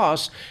upon the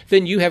cross,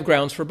 then you have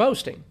grounds for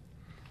boasting,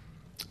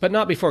 but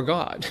not before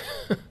God.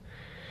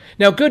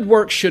 Now, good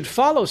works should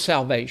follow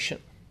salvation,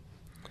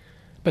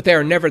 but they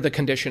are never the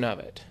condition of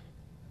it.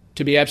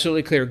 To be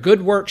absolutely clear,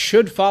 good works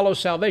should follow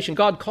salvation.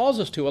 God calls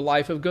us to a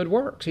life of good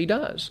works. He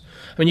does.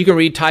 I mean, you can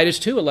read Titus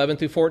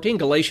 2:11-14.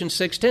 Galatians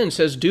 6:10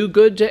 says, "Do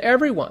good to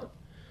everyone,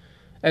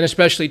 and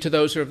especially to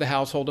those who are of the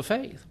household of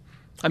faith."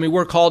 I mean,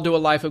 we're called to a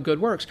life of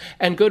good works,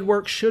 and good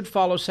works should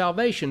follow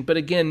salvation, but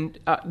again,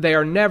 they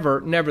are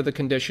never the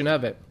condition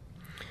of it.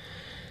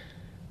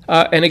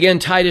 And again,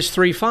 Titus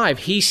 3:5,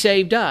 He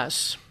saved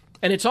us.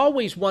 And it's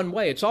always one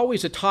way. It's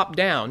always a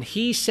top-down.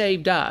 He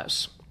saved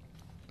us.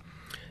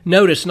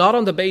 Notice, not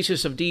on the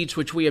basis of deeds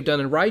which we have done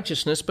in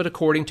righteousness, but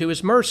according to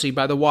His mercy,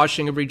 by the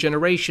washing of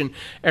regeneration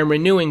and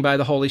renewing by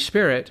the Holy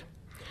Spirit.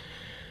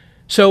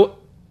 So,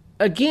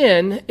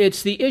 again,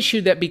 it's the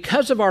issue that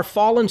because of our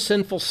fallen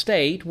sinful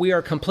state, we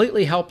are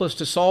completely helpless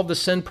to solve the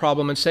sin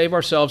problem and save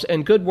ourselves,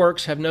 and good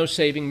works have no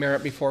saving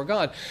merit before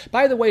God.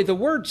 By the way, the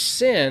word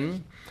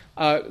sin,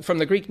 from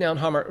the Greek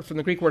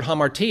word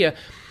hamartia,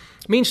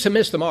 means to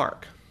miss the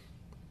mark.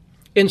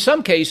 In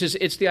some cases,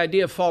 it's the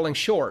idea of falling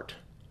short.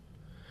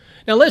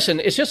 Now listen,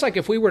 it's just like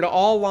if we were to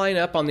all line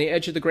up on the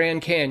edge of the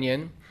Grand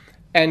Canyon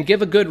and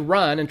give a good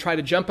run and try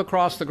to jump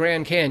across the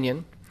Grand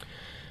Canyon.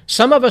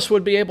 Some of us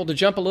would be able to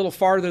jump a little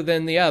farther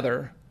than the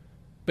other,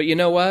 but you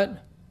know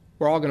what?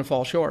 We're all going to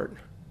fall short.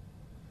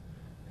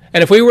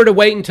 And if we were to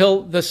wait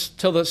until the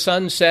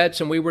sun sets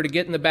and we were to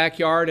get in the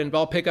backyard and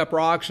all pick up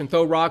rocks and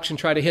throw rocks and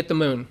try to hit the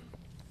moon,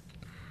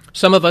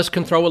 some of us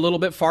can throw a little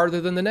bit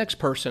farther than the next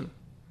person.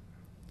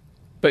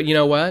 But you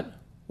know what?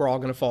 We're all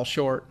going to fall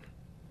short.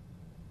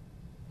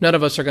 None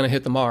of us are going to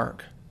hit the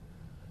mark.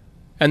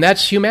 And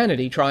that's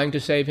humanity trying to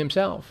save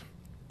himself.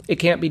 It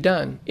can't be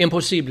done.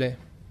 Impossible.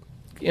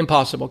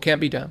 Impossible. Can't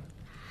be done.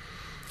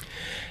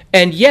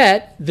 And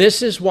yet,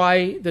 this is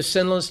why the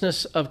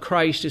sinlessness of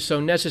Christ is so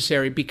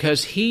necessary,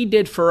 because he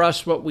did for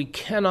us what we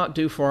cannot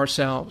do for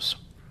ourselves.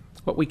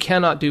 What we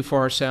cannot do for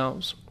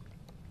ourselves.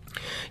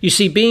 You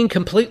see, being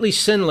completely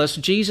sinless,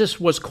 Jesus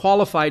was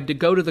qualified to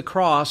go to the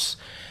cross,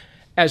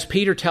 as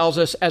Peter tells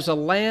us, as a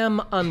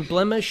lamb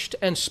unblemished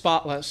and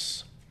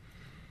spotless.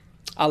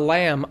 A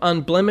lamb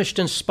unblemished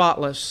and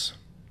spotless.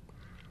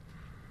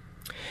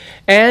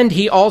 And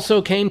he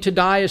also came to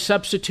die a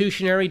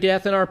substitutionary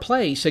death in our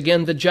place,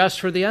 again, the just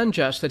for the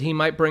unjust, that he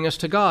might bring us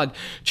to God.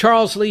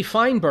 Charles Lee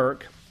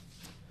Feinberg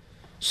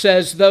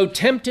says, though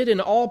tempted in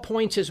all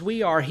points as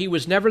we are, he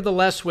was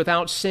nevertheless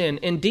without sin.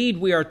 Indeed,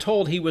 we are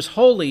told he was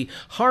holy,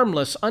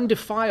 harmless,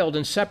 undefiled,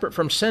 and separate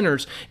from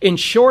sinners. In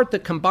short, the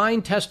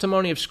combined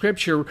testimony of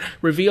Scripture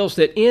reveals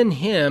that in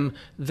him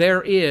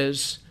there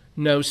is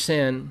no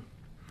sin.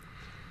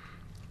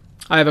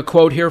 I have a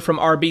quote here from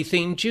R.B.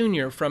 Thiem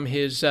Jr. from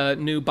his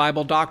new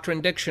Bible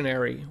Doctrine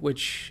Dictionary,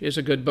 which is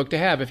a good book to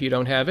have if you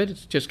don't have it.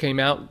 It just came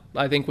out,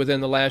 I think,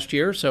 within the last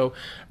year, so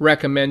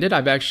recommend it.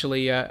 I've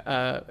actually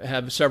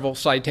have several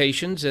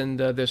citations in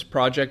this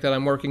project that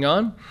I'm working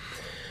on.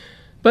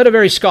 But a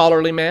very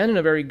scholarly man and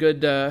a very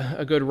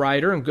good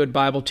writer and good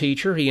Bible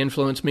teacher. He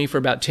influenced me for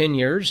about 10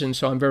 years, and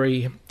so I'm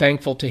very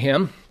thankful to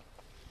him.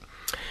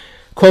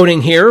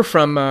 Quoting here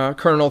from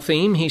Colonel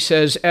Thiem, he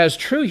says, as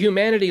true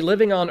humanity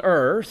living on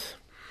earth,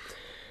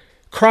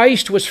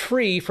 Christ was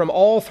free from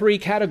all three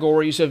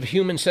categories of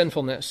human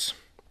sinfulness: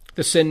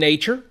 the sin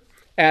nature,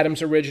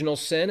 Adam's original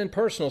sin, and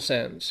personal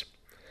sins.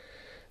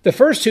 The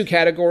first two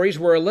categories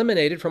were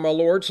eliminated from our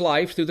Lord's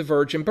life through the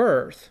virgin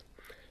birth,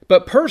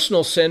 but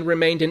personal sin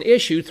remained an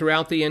issue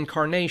throughout the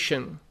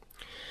incarnation.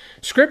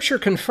 Scripture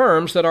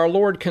confirms that our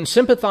Lord can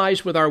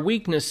sympathize with our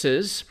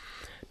weaknesses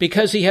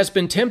because he has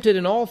been tempted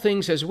in all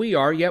things as we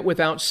are, yet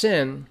without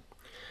sin.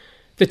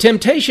 The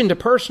temptation to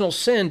personal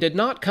sin did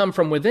not come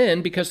from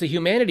within because the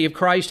humanity of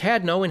Christ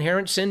had no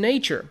inherent sin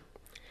nature.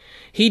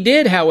 He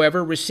did,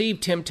 however, receive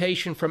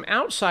temptation from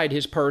outside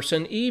his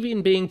person,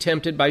 even being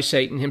tempted by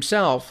Satan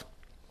himself.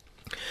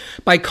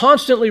 By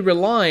constantly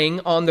relying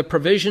on the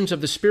provisions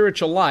of the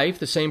spiritual life,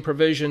 the same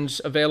provisions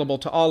available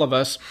to all of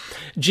us,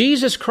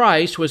 Jesus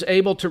Christ was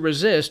able to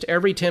resist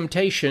every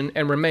temptation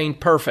and remain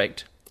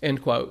perfect.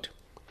 End quote.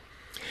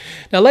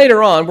 Now,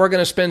 later on, we're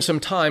going to spend some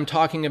time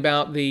talking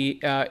about the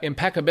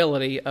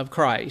impeccability of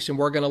Christ, and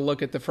we're going to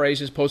look at the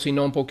phrases posse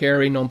non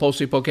pocere, non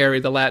posse pocere,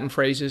 the Latin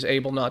phrases,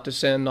 able not to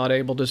sin, not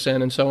able to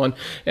sin, and so on,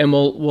 and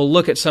we'll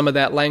look at some of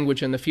that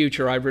language in the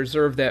future. I've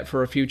reserved that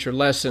for a future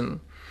lesson.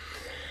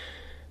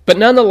 But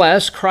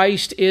nonetheless,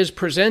 Christ is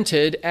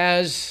presented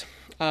as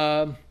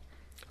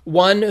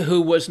one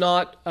who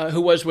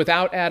was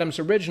without Adam's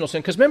original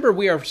sin. Because remember,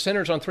 we are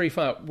sinners on three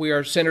fronts. We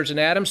are sinners in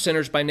Adam,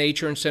 sinners by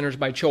nature, and sinners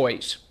by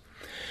choice.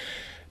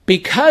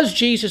 Because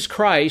Jesus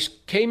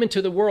Christ came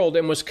into the world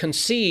and was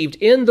conceived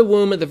in the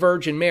womb of the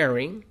Virgin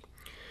Mary,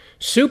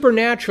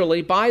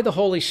 supernaturally by the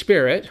Holy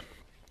Spirit,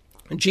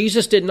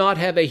 Jesus did not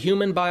have a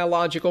human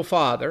biological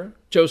father.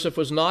 Joseph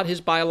was not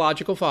his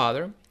biological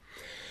father.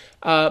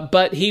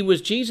 But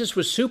Jesus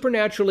was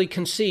supernaturally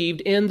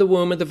conceived in the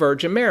womb of the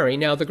Virgin Mary.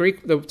 Now,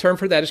 the term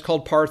for that is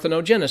called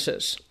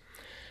parthenogenesis.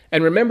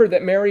 And remember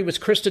that Mary was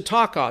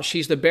Christotokos.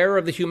 She's the bearer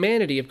of the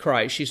humanity of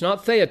Christ. She's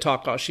not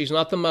Theotokos. She's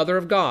not the mother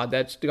of God.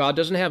 God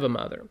doesn't have a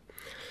mother.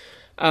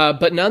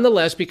 But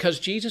nonetheless, because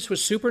Jesus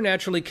was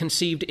supernaturally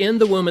conceived in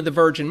the womb of the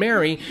Virgin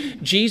Mary,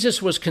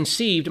 Jesus was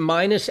conceived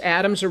minus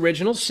Adam's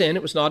original sin.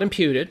 It was not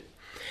imputed.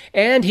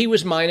 And he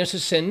was minus a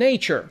sin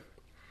nature.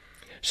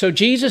 So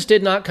Jesus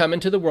did not come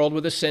into the world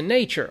with a sin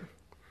nature.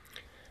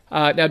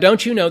 Now,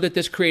 don't you know that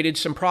this created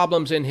some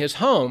problems in his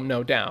home,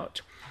 no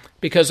doubt?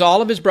 Because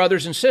all of his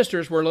brothers and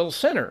sisters were little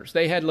sinners.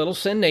 They had little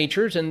sin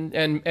natures,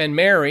 and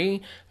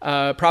Mary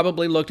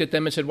probably looked at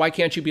them and said, why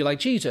can't you be like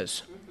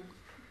Jesus?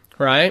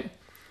 Right?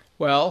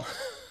 Well,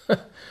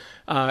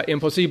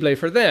 impossible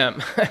for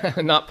them.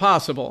 Not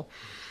possible.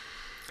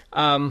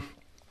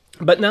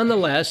 But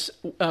nonetheless,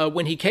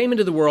 when he came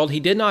into the world, he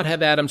did not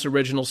have Adam's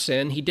original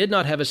sin. He did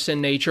not have a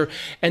sin nature.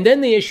 And then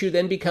the issue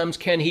then becomes,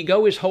 can he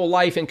go his whole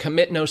life and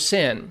commit no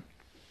sin?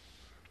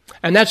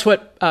 And that's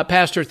what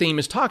Pastor Thiem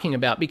is talking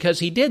about, because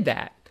he did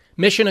that.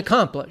 Mission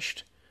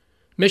accomplished.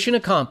 Mission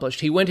accomplished.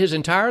 He went his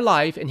entire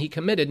life and he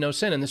committed no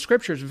sin. And the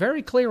Scripture is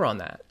very clear on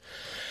that.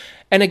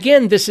 And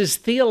again, this is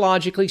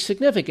theologically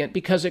significant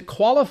because it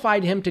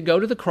qualified him to go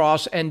to the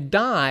cross and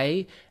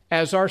die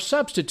as our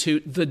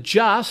substitute, the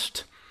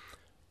just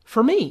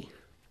for me,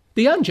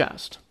 the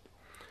unjust.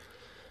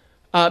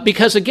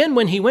 Because again,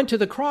 when he went to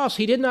the cross,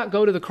 he did not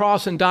go to the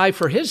cross and die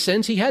for his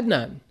sins. He had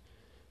none.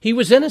 He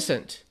was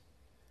innocent.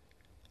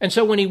 And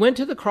so when he went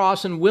to the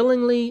cross and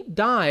willingly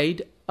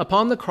died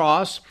upon the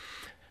cross,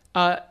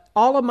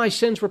 all of my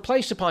sins were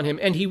placed upon him,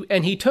 and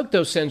he took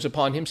those sins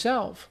upon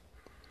himself.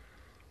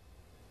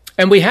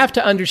 And we have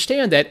to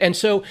understand that. And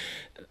so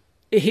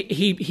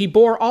he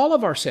bore all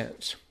of our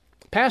sins.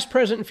 Past,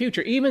 present, and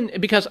future. Even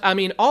because,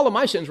 all of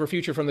my sins were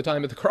future from the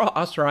time of the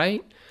cross,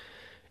 right?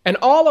 And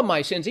all of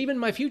my sins, even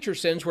my future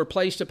sins, were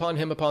placed upon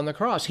him upon the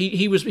cross.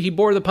 He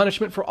bore the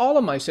punishment for all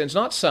of my sins,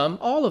 not some,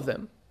 all of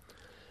them.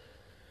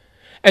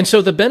 And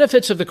so the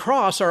benefits of the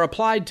cross are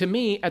applied to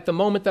me at the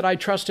moment that I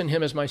trust in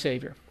him as my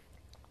Savior.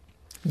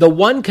 The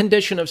one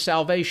condition of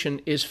salvation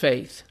is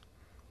faith.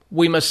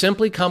 We must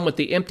simply come with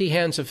the empty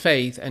hands of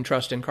faith and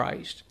trust in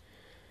Christ.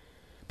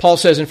 Paul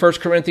says in 1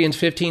 Corinthians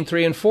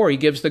 15:3 and 4, he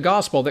gives the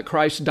gospel that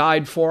Christ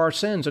died for our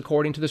sins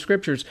according to the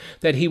Scriptures,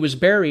 that he was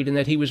buried and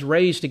that he was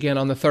raised again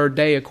on the third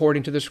day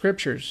according to the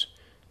Scriptures.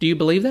 Do you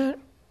believe that?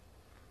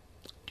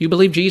 Do you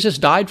believe Jesus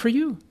died for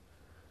you?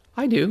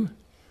 I do.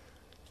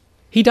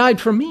 He died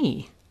for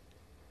me.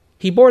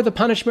 He bore the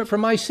punishment for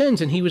my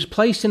sins, and he was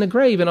placed in a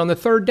grave, and on the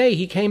third day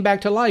he came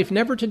back to life,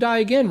 never to die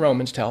again,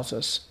 Romans tells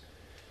us.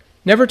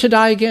 Never to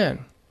die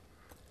again.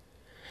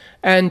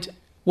 And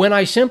when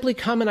I simply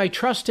come and I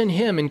trust in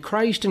him, in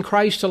Christ and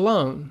Christ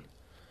alone,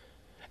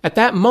 at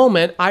that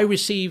moment I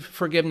receive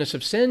forgiveness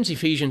of sins,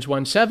 Ephesians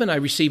 1:7. I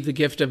receive the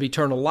gift of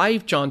eternal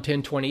life, John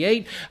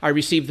 10:28. I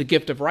receive the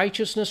gift of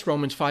righteousness,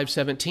 Romans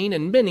 5:17,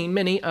 and many,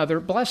 many other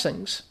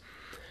blessings.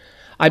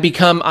 I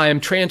am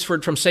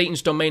transferred from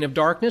Satan's domain of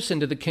darkness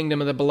into the kingdom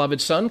of the beloved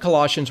Son,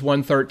 Colossians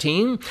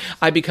 1:13.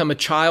 I become a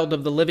child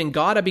of the living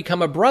God. I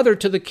become a brother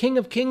to the King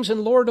of Kings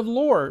and Lord of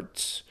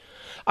Lords.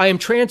 I am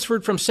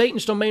transferred from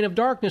Satan's domain of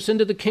darkness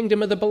into the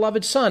kingdom of the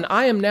beloved Son.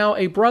 I am now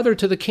a brother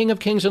to the King of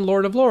Kings and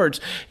Lord of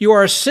Lords. You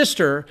are a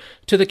sister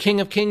to the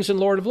King of Kings and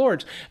Lord of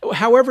Lords.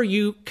 However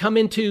you come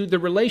into the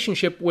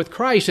relationship with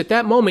Christ, at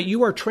that moment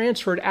you are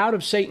transferred out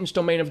of Satan's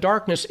domain of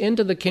darkness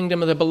into the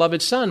kingdom of the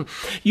beloved Son.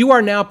 You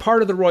are now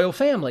part of the royal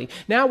family.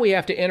 Now we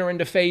have to enter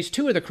into phase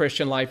 2 of the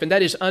Christian life, and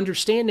that is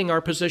understanding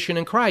our position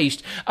in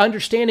Christ,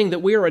 understanding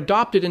that we are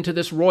adopted into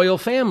this royal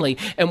family,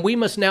 and we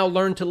must now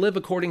learn to live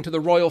according to the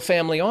royal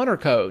family honor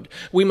code.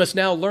 We must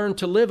now learn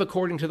to live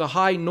according to the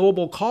high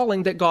noble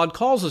calling that God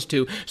calls us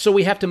to. So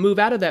we have to move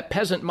out of that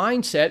peasant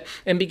mindset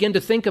and begin to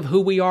think of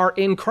who we are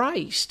in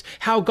Christ,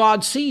 how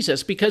God sees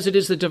us, because it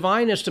is the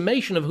divine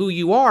estimation of who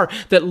you are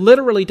that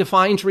literally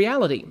defines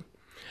reality.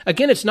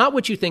 Again, it's not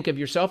what you think of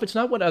yourself. It's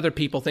not what other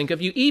people think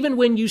of you. Even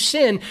when you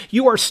sin,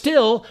 you are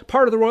still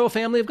part of the royal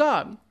family of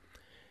God.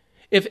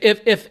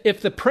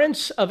 If the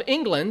Prince of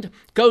England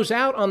goes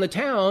out on the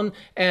town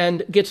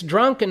and gets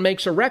drunk and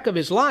makes a wreck of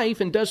his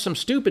life and does some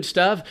stupid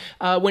stuff,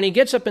 when he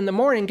gets up in the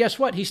morning, guess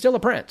what? He's still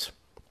a prince.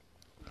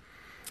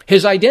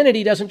 His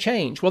identity doesn't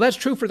change. Well, that's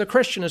true for the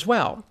Christian as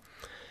well.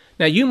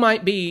 Now,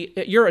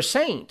 you're a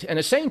saint, and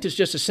a saint is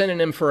just a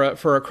synonym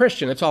for a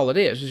Christian. That's all it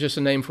is. It's just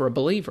a name for a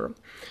believer.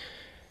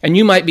 And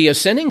you might be a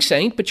sinning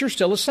saint, but you're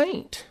still a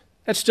saint.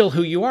 That's still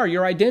who you are.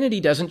 Your identity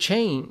doesn't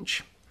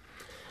change.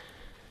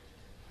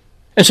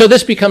 And so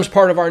this becomes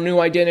part of our new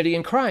identity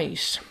in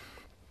Christ.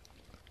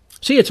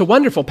 See, it's a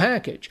wonderful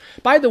package.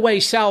 By the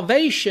way,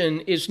 salvation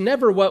is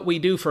never what we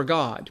do for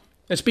God.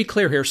 Let's be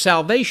clear here.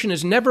 Salvation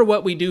is never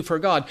what we do for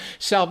God.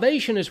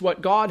 Salvation is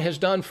what God has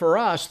done for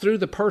us through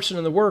the person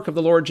and the work of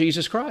the Lord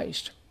Jesus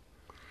Christ.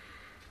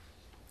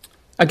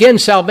 Again,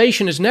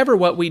 salvation is never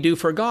what we do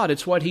for God.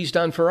 It's what he's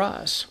done for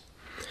us.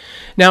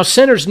 Now,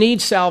 sinners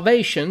need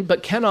salvation,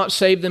 but cannot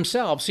save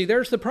themselves. See,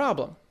 there's the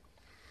problem.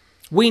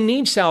 We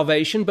need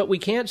salvation, but we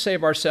can't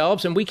save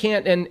ourselves, and we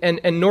can't,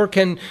 and nor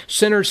can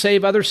sinners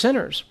save other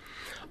sinners.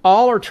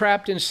 All are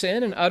trapped in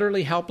sin and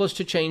utterly helpless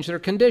to change their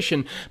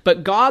condition.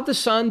 But God the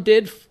Son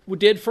did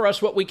for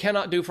us what we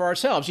cannot do for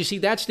ourselves. You see,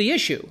 that's the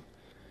issue.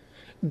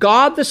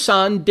 God the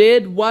Son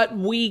did what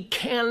we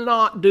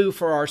cannot do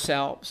for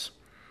ourselves.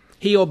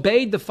 He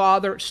obeyed the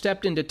Father,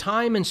 stepped into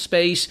time and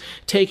space,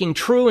 taking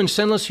true and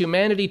sinless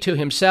humanity to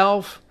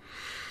himself,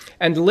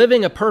 and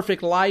living a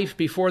perfect life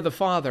before the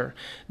Father.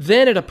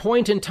 Then at a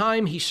point in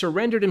time, he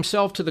surrendered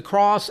himself to the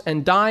cross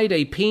and died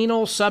a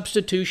penal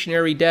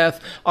substitutionary death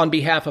on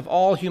behalf of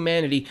all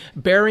humanity,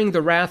 bearing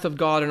the wrath of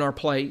God in our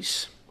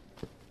place.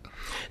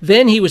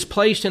 Then he was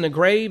placed in a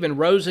grave and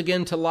rose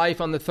again to life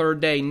on the third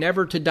day,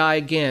 never to die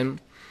again.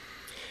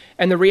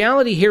 And the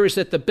reality here is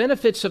that the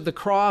benefits of the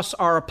cross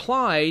are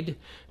applied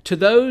to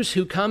those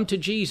who come to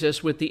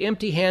Jesus with the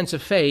empty hands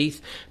of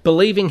faith,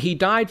 believing he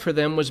died for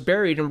them, was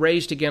buried, and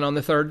raised again on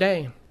the third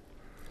day.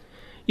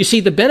 You see,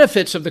 the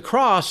benefits of the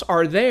cross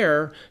are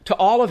there to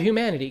all of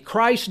humanity.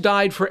 Christ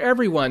died for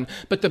everyone,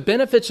 but the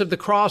benefits of the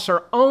cross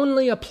are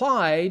only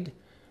applied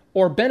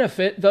or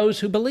benefit those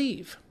who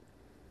believe.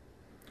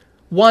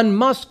 One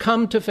must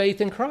come to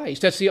faith in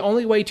Christ. That's the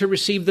only way to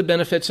receive the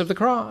benefits of the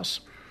cross.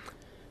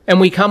 And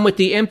we come with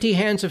the empty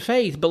hands of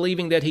faith,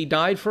 believing that he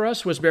died for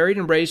us, was buried,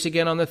 and raised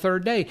again on the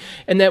third day.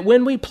 And that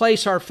when we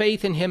place our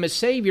faith in him as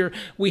Savior,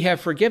 we have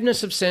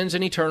forgiveness of sins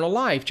and eternal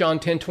life. John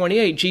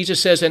 10:28, Jesus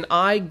says, "And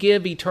I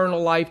give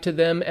eternal life to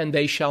them, and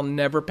they shall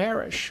never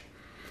perish."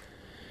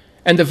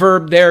 And the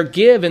verb there,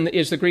 give,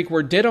 is the Greek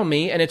word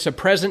didomi, and it's a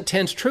present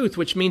tense truth,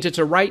 which means it's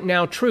a right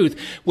now truth.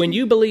 When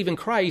you believe in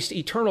Christ,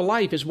 eternal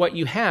life is what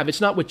you have. It's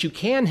not what you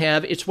can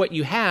have, it's what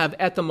you have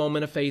at the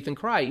moment of faith in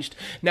Christ.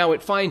 Now,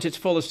 it finds its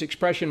fullest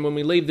expression when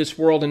we leave this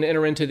world and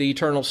enter into the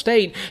eternal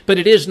state, but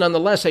it is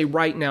nonetheless a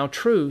right now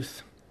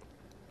truth.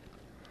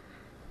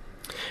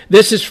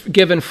 This is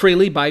given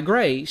freely by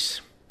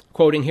grace.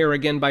 Quoting here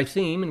again by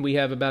theme, and we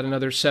have about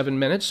another 7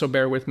 minutes, so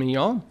bear with me,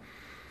 y'all.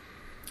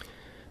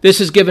 This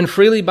is given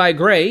freely by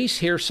grace,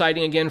 here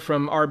citing again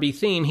from R.B.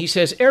 Theme. He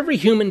says, every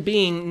human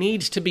being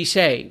needs to be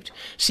saved.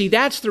 See,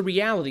 that's the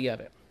reality of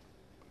it.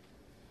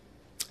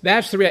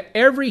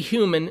 Every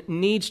human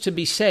needs to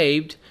be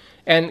saved,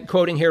 and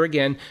quoting here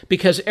again,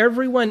 because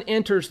everyone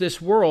enters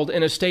this world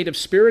in a state of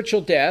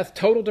spiritual death,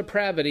 total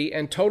depravity,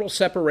 and total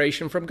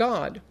separation from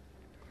God.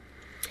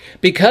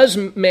 Because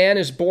man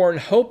is born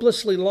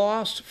hopelessly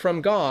lost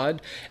from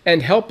God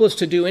and helpless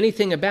to do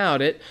anything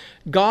about it,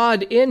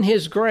 God, in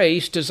His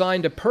grace,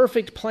 designed a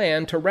perfect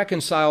plan to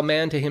reconcile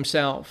man to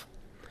Himself.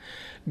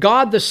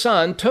 God the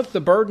Son took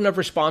the burden of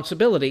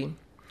responsibility.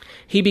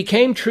 He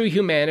became true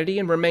humanity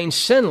and remained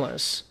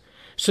sinless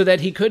so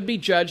that He could be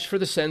judged for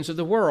the sins of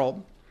the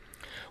world.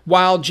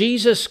 While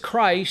Jesus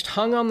Christ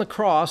hung on the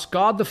cross,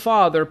 God the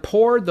Father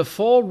poured the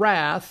full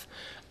wrath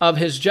of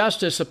His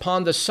justice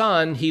upon the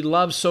Son He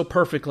loves so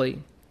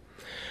perfectly.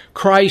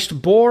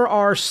 Christ bore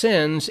our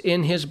sins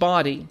in His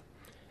body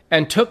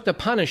and took the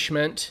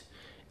punishment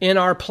in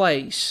our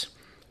place.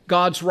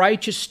 God's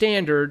righteous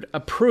standard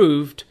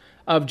approved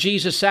of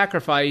Jesus'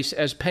 sacrifice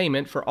as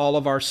payment for all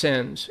of our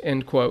sins,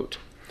 end quote.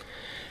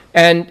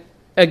 And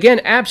again,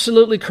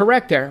 absolutely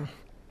correct there.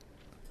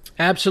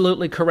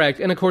 Absolutely correct.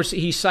 And of course,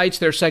 he cites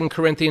there 2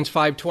 Corinthians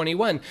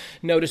 5:21.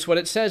 Notice what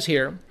it says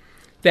here.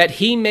 That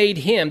He made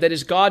Him, that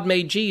is, God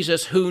made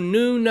Jesus, who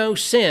knew no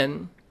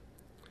sin.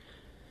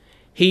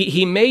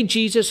 He made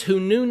Jesus, who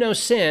knew no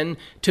sin,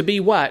 to be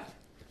what?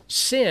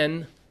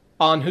 Sin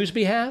on whose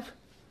behalf?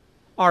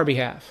 Our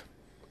behalf.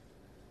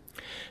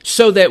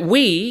 So that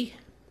we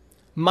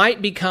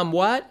might become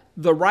what?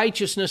 The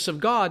righteousness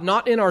of God,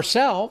 not in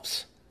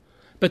ourselves,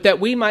 but that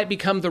we might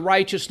become the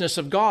righteousness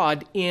of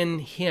God in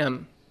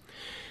Him.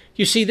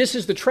 You see, this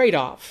is the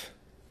trade-off.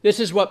 This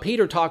is what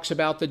Peter talks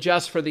about, the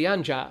just for the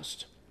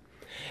unjust.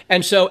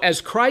 And so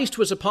as Christ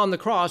was upon the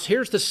cross,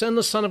 here's the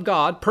sinless Son of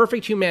God,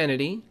 perfect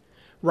humanity,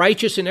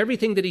 righteous in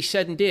everything that He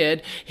said and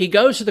did. He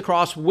goes to the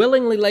cross,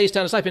 willingly lays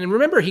down His life. And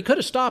remember, He could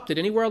have stopped it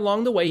anywhere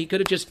along the way. He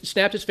could have just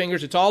snapped His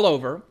fingers, it's all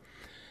over.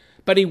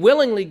 But He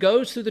willingly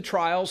goes through the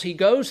trials, He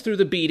goes through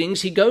the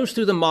beatings, He goes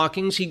through the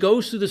mockings, He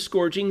goes through the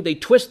scourging. They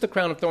twist the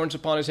crown of thorns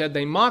upon His head,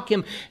 they mock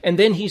Him, and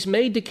then He's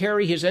made to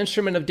carry His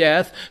instrument of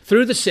death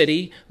through the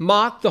city,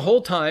 mocked the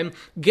whole time,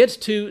 gets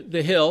to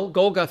the hill,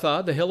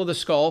 Golgotha, the hill of the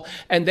skull,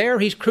 and there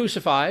He's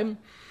crucified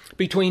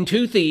between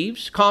two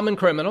thieves, common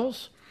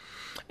criminals,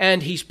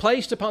 and He's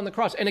placed upon the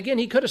cross. And again,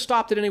 He could have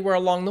stopped it anywhere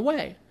along the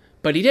way,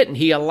 but He didn't.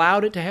 He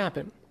allowed it to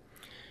happen.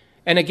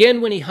 And again,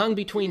 when He hung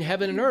between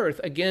heaven and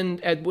earth, again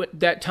at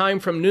that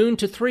time from noon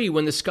to 3,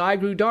 when the sky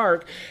grew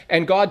dark,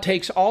 and God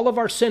takes all of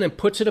our sin and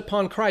puts it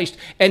upon Christ,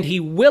 and He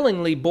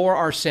willingly bore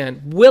our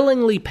sin,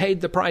 willingly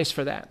paid the price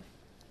for that.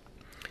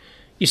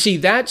 You see,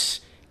 that's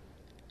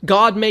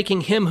God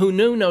making Him who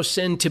knew no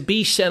sin to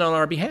be sin on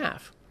our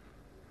behalf.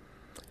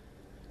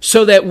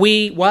 So that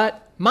we,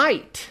 what?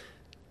 Might.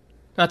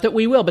 Not that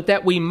we will, but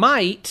that we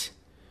might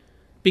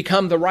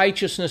become the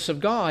righteousness of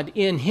God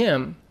in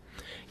Him.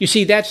 You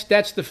see, that's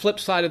the flip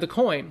side of the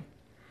coin.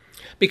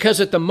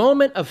 Because at the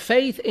moment of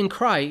faith in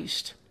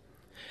Christ,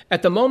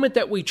 at the moment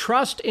that we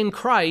trust in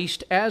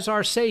Christ as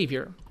our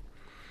Savior,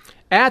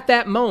 at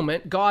that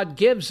moment, God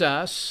gives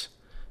us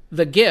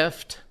the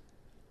gift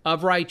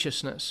of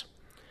righteousness.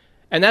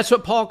 And that's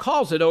what Paul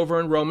calls it over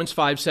in Romans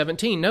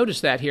 5:17.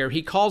 Notice that here.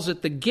 He calls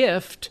it the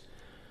gift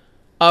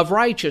of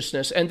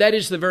righteousness. And that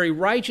is the very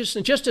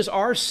righteousness, just as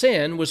our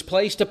sin was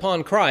placed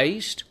upon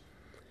Christ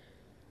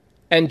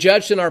and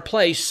judged in our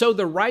place, so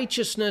the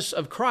righteousness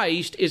of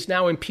Christ is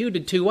now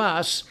imputed to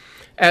us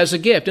as a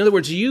gift. In other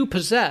words, you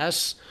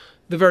possess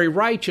the very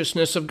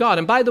righteousness of God.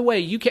 And by the way,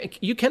 you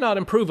cannot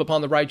improve upon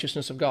the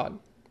righteousness of God.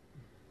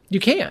 You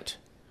can't.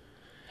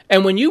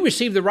 And when you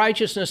receive the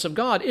righteousness of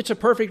God, it's a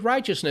perfect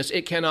righteousness.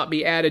 It cannot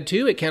be added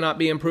to, it cannot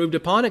be improved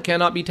upon, it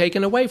cannot be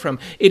taken away from.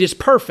 It is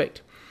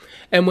perfect.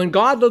 And when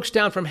God looks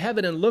down from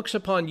heaven and looks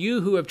upon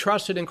you who have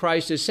trusted in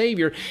Christ as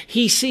Savior,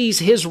 He sees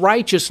His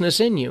righteousness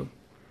in you.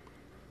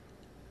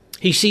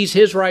 He sees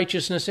His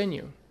righteousness in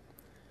you.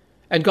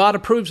 And God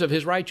approves of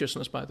His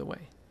righteousness, by the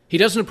way. He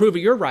doesn't approve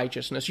of your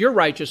righteousness. Your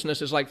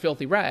righteousness is like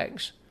filthy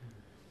rags.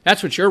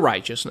 That's what your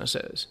righteousness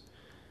is.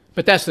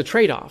 But that's the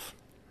trade-off.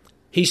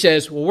 He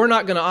says, well, we're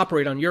not going to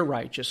operate on your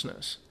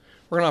righteousness.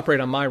 We're going to operate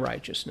on my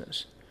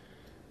righteousness.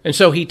 And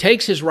so He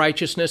takes His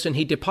righteousness and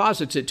He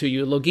deposits it to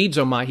you,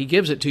 logizomai. He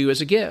gives it to you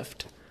as a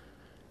gift.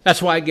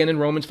 That's why, again, in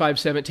Romans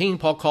 5:17,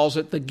 Paul calls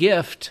it the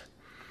gift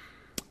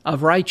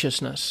of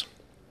righteousness.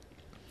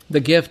 The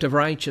gift of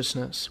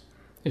righteousness,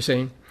 you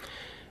see.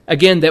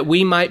 Again, that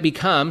we might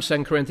become,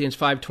 2 Corinthians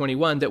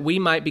 5:21, that we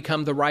might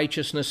become the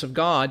righteousness of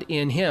God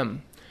in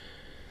him.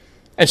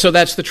 And so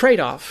that's the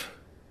trade-off.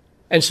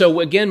 And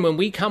so again, when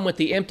we come with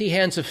the empty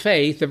hands of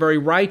faith, the very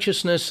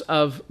righteousness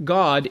of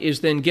God is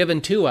then given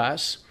to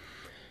us.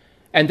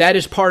 And that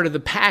is part of the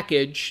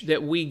package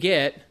that we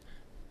get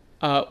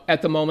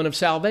at the moment of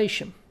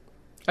salvation.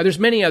 There's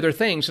many other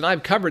things, and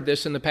I've covered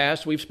this in the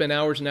past. We've spent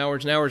hours and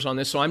hours and hours on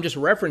this, so I'm just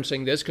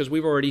referencing this because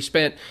we've already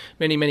spent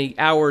many, many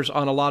hours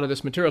on a lot of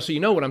this material, so you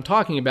know what I'm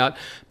talking about.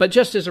 But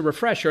just as a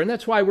refresher, and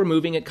that's why we're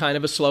moving at kind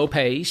of a slow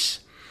pace.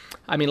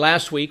 I mean,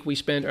 last week we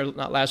spent, or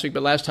not last week,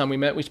 but last time we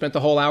met, we spent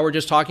the whole hour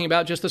just talking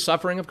about just the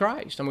suffering of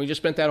Christ. And we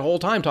just spent that whole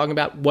time talking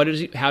about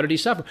how did he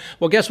suffer?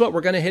 Well, guess what?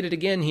 We're going to hit it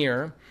again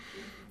here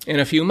in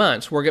a few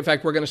months. In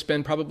fact, we're going to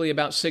spend probably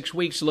about 6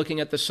 weeks looking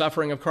at the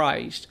suffering of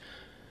Christ.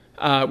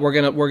 We're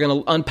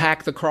gonna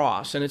unpack the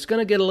cross, and it's going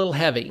to get a little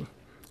heavy.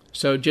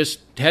 So just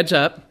heads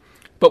up.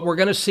 But we're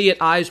going to see it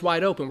eyes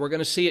wide open. We're going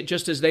to see it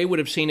just as they would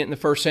have seen it in the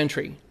first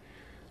century.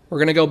 We're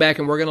going to go back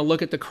and we're going to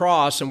look at the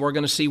cross, and we're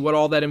going to see what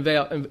all that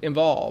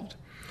involved.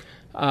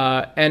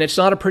 And it's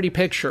not a pretty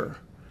picture,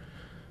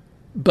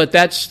 but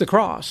that's the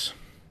cross.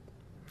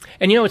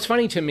 And it's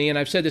funny to me, and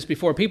I've said this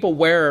before, people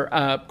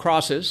wear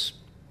crosses,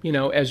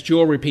 as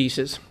jewelry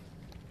pieces.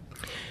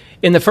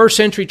 In the first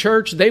century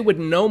church, they would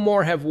no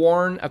more have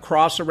worn a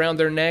cross around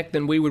their neck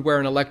than we would wear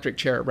an electric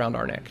chair around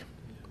our neck.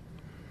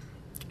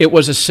 It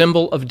was a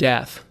symbol of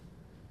death,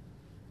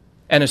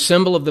 and a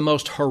symbol of the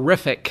most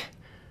horrific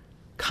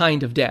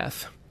kind of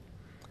death.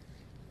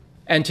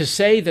 And to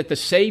say that the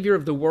Savior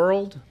of the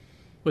world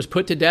was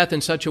put to death in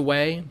such a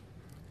way,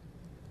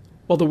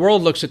 well, the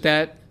world looks at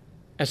that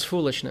as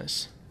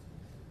foolishness.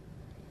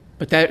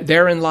 But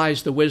therein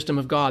lies the wisdom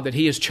of God, that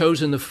he has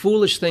chosen the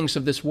foolish things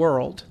of this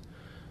world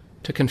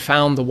to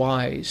confound the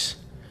wise.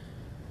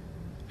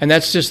 And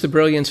that's just the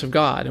brilliance of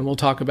God, and we'll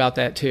talk about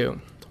that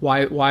too.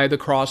 Why the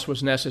cross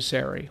was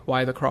necessary.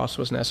 Why the cross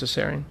was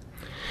necessary.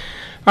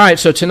 All right,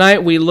 so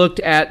tonight we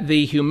looked at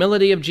the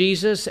humility of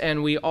Jesus,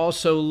 and we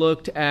also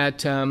looked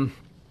at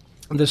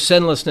the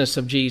sinlessness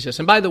of Jesus.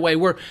 And by the way,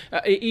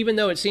 even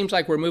though it seems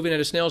like we're moving at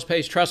a snail's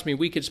pace, trust me,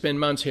 we could spend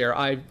months here.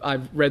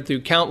 I've read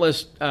through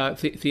countless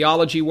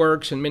theology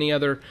works and many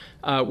other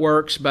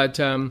works, but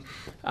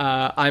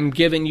I'm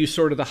giving you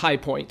sort of the high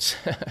points.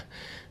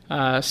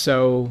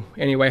 So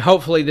anyway,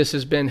 hopefully this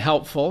has been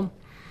helpful.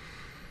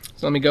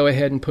 So let me go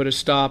ahead and put a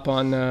stop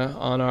on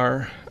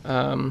our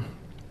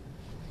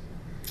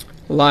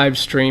live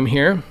stream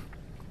here.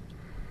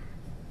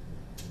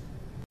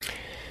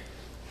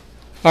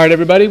 All right,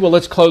 everybody. Well,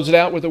 let's close it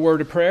out with a word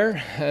of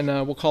prayer, and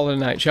we'll call it a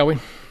night, shall we?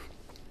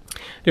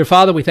 Dear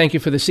Father, we thank you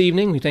for this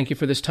evening. We thank you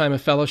for this time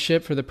of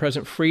fellowship, for the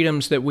present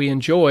freedoms that we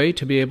enjoy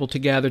to be able to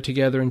gather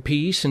together in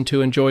peace and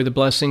to enjoy the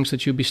blessings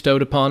that you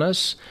bestowed upon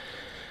us.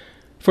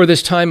 For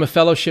this time of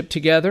fellowship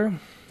together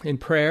in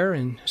prayer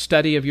and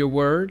study of your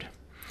word.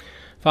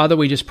 Father,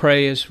 we just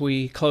pray as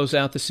we close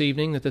out this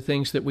evening that the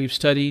things that we've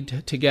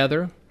studied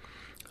together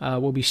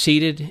will be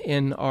seated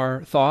in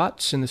our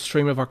thoughts, in the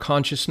stream of our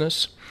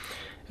consciousness,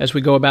 as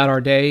we go about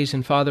our days.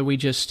 And Father, we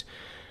just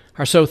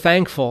are so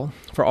thankful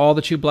for all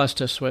that you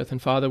blessed us with.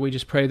 And Father, we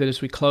just pray that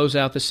as we close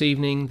out this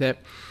evening, that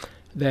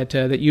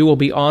you will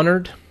be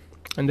honored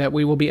and that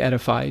we will be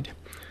edified.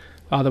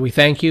 Father, we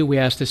thank you. We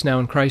ask this now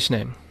in Christ's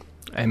name.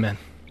 Amen.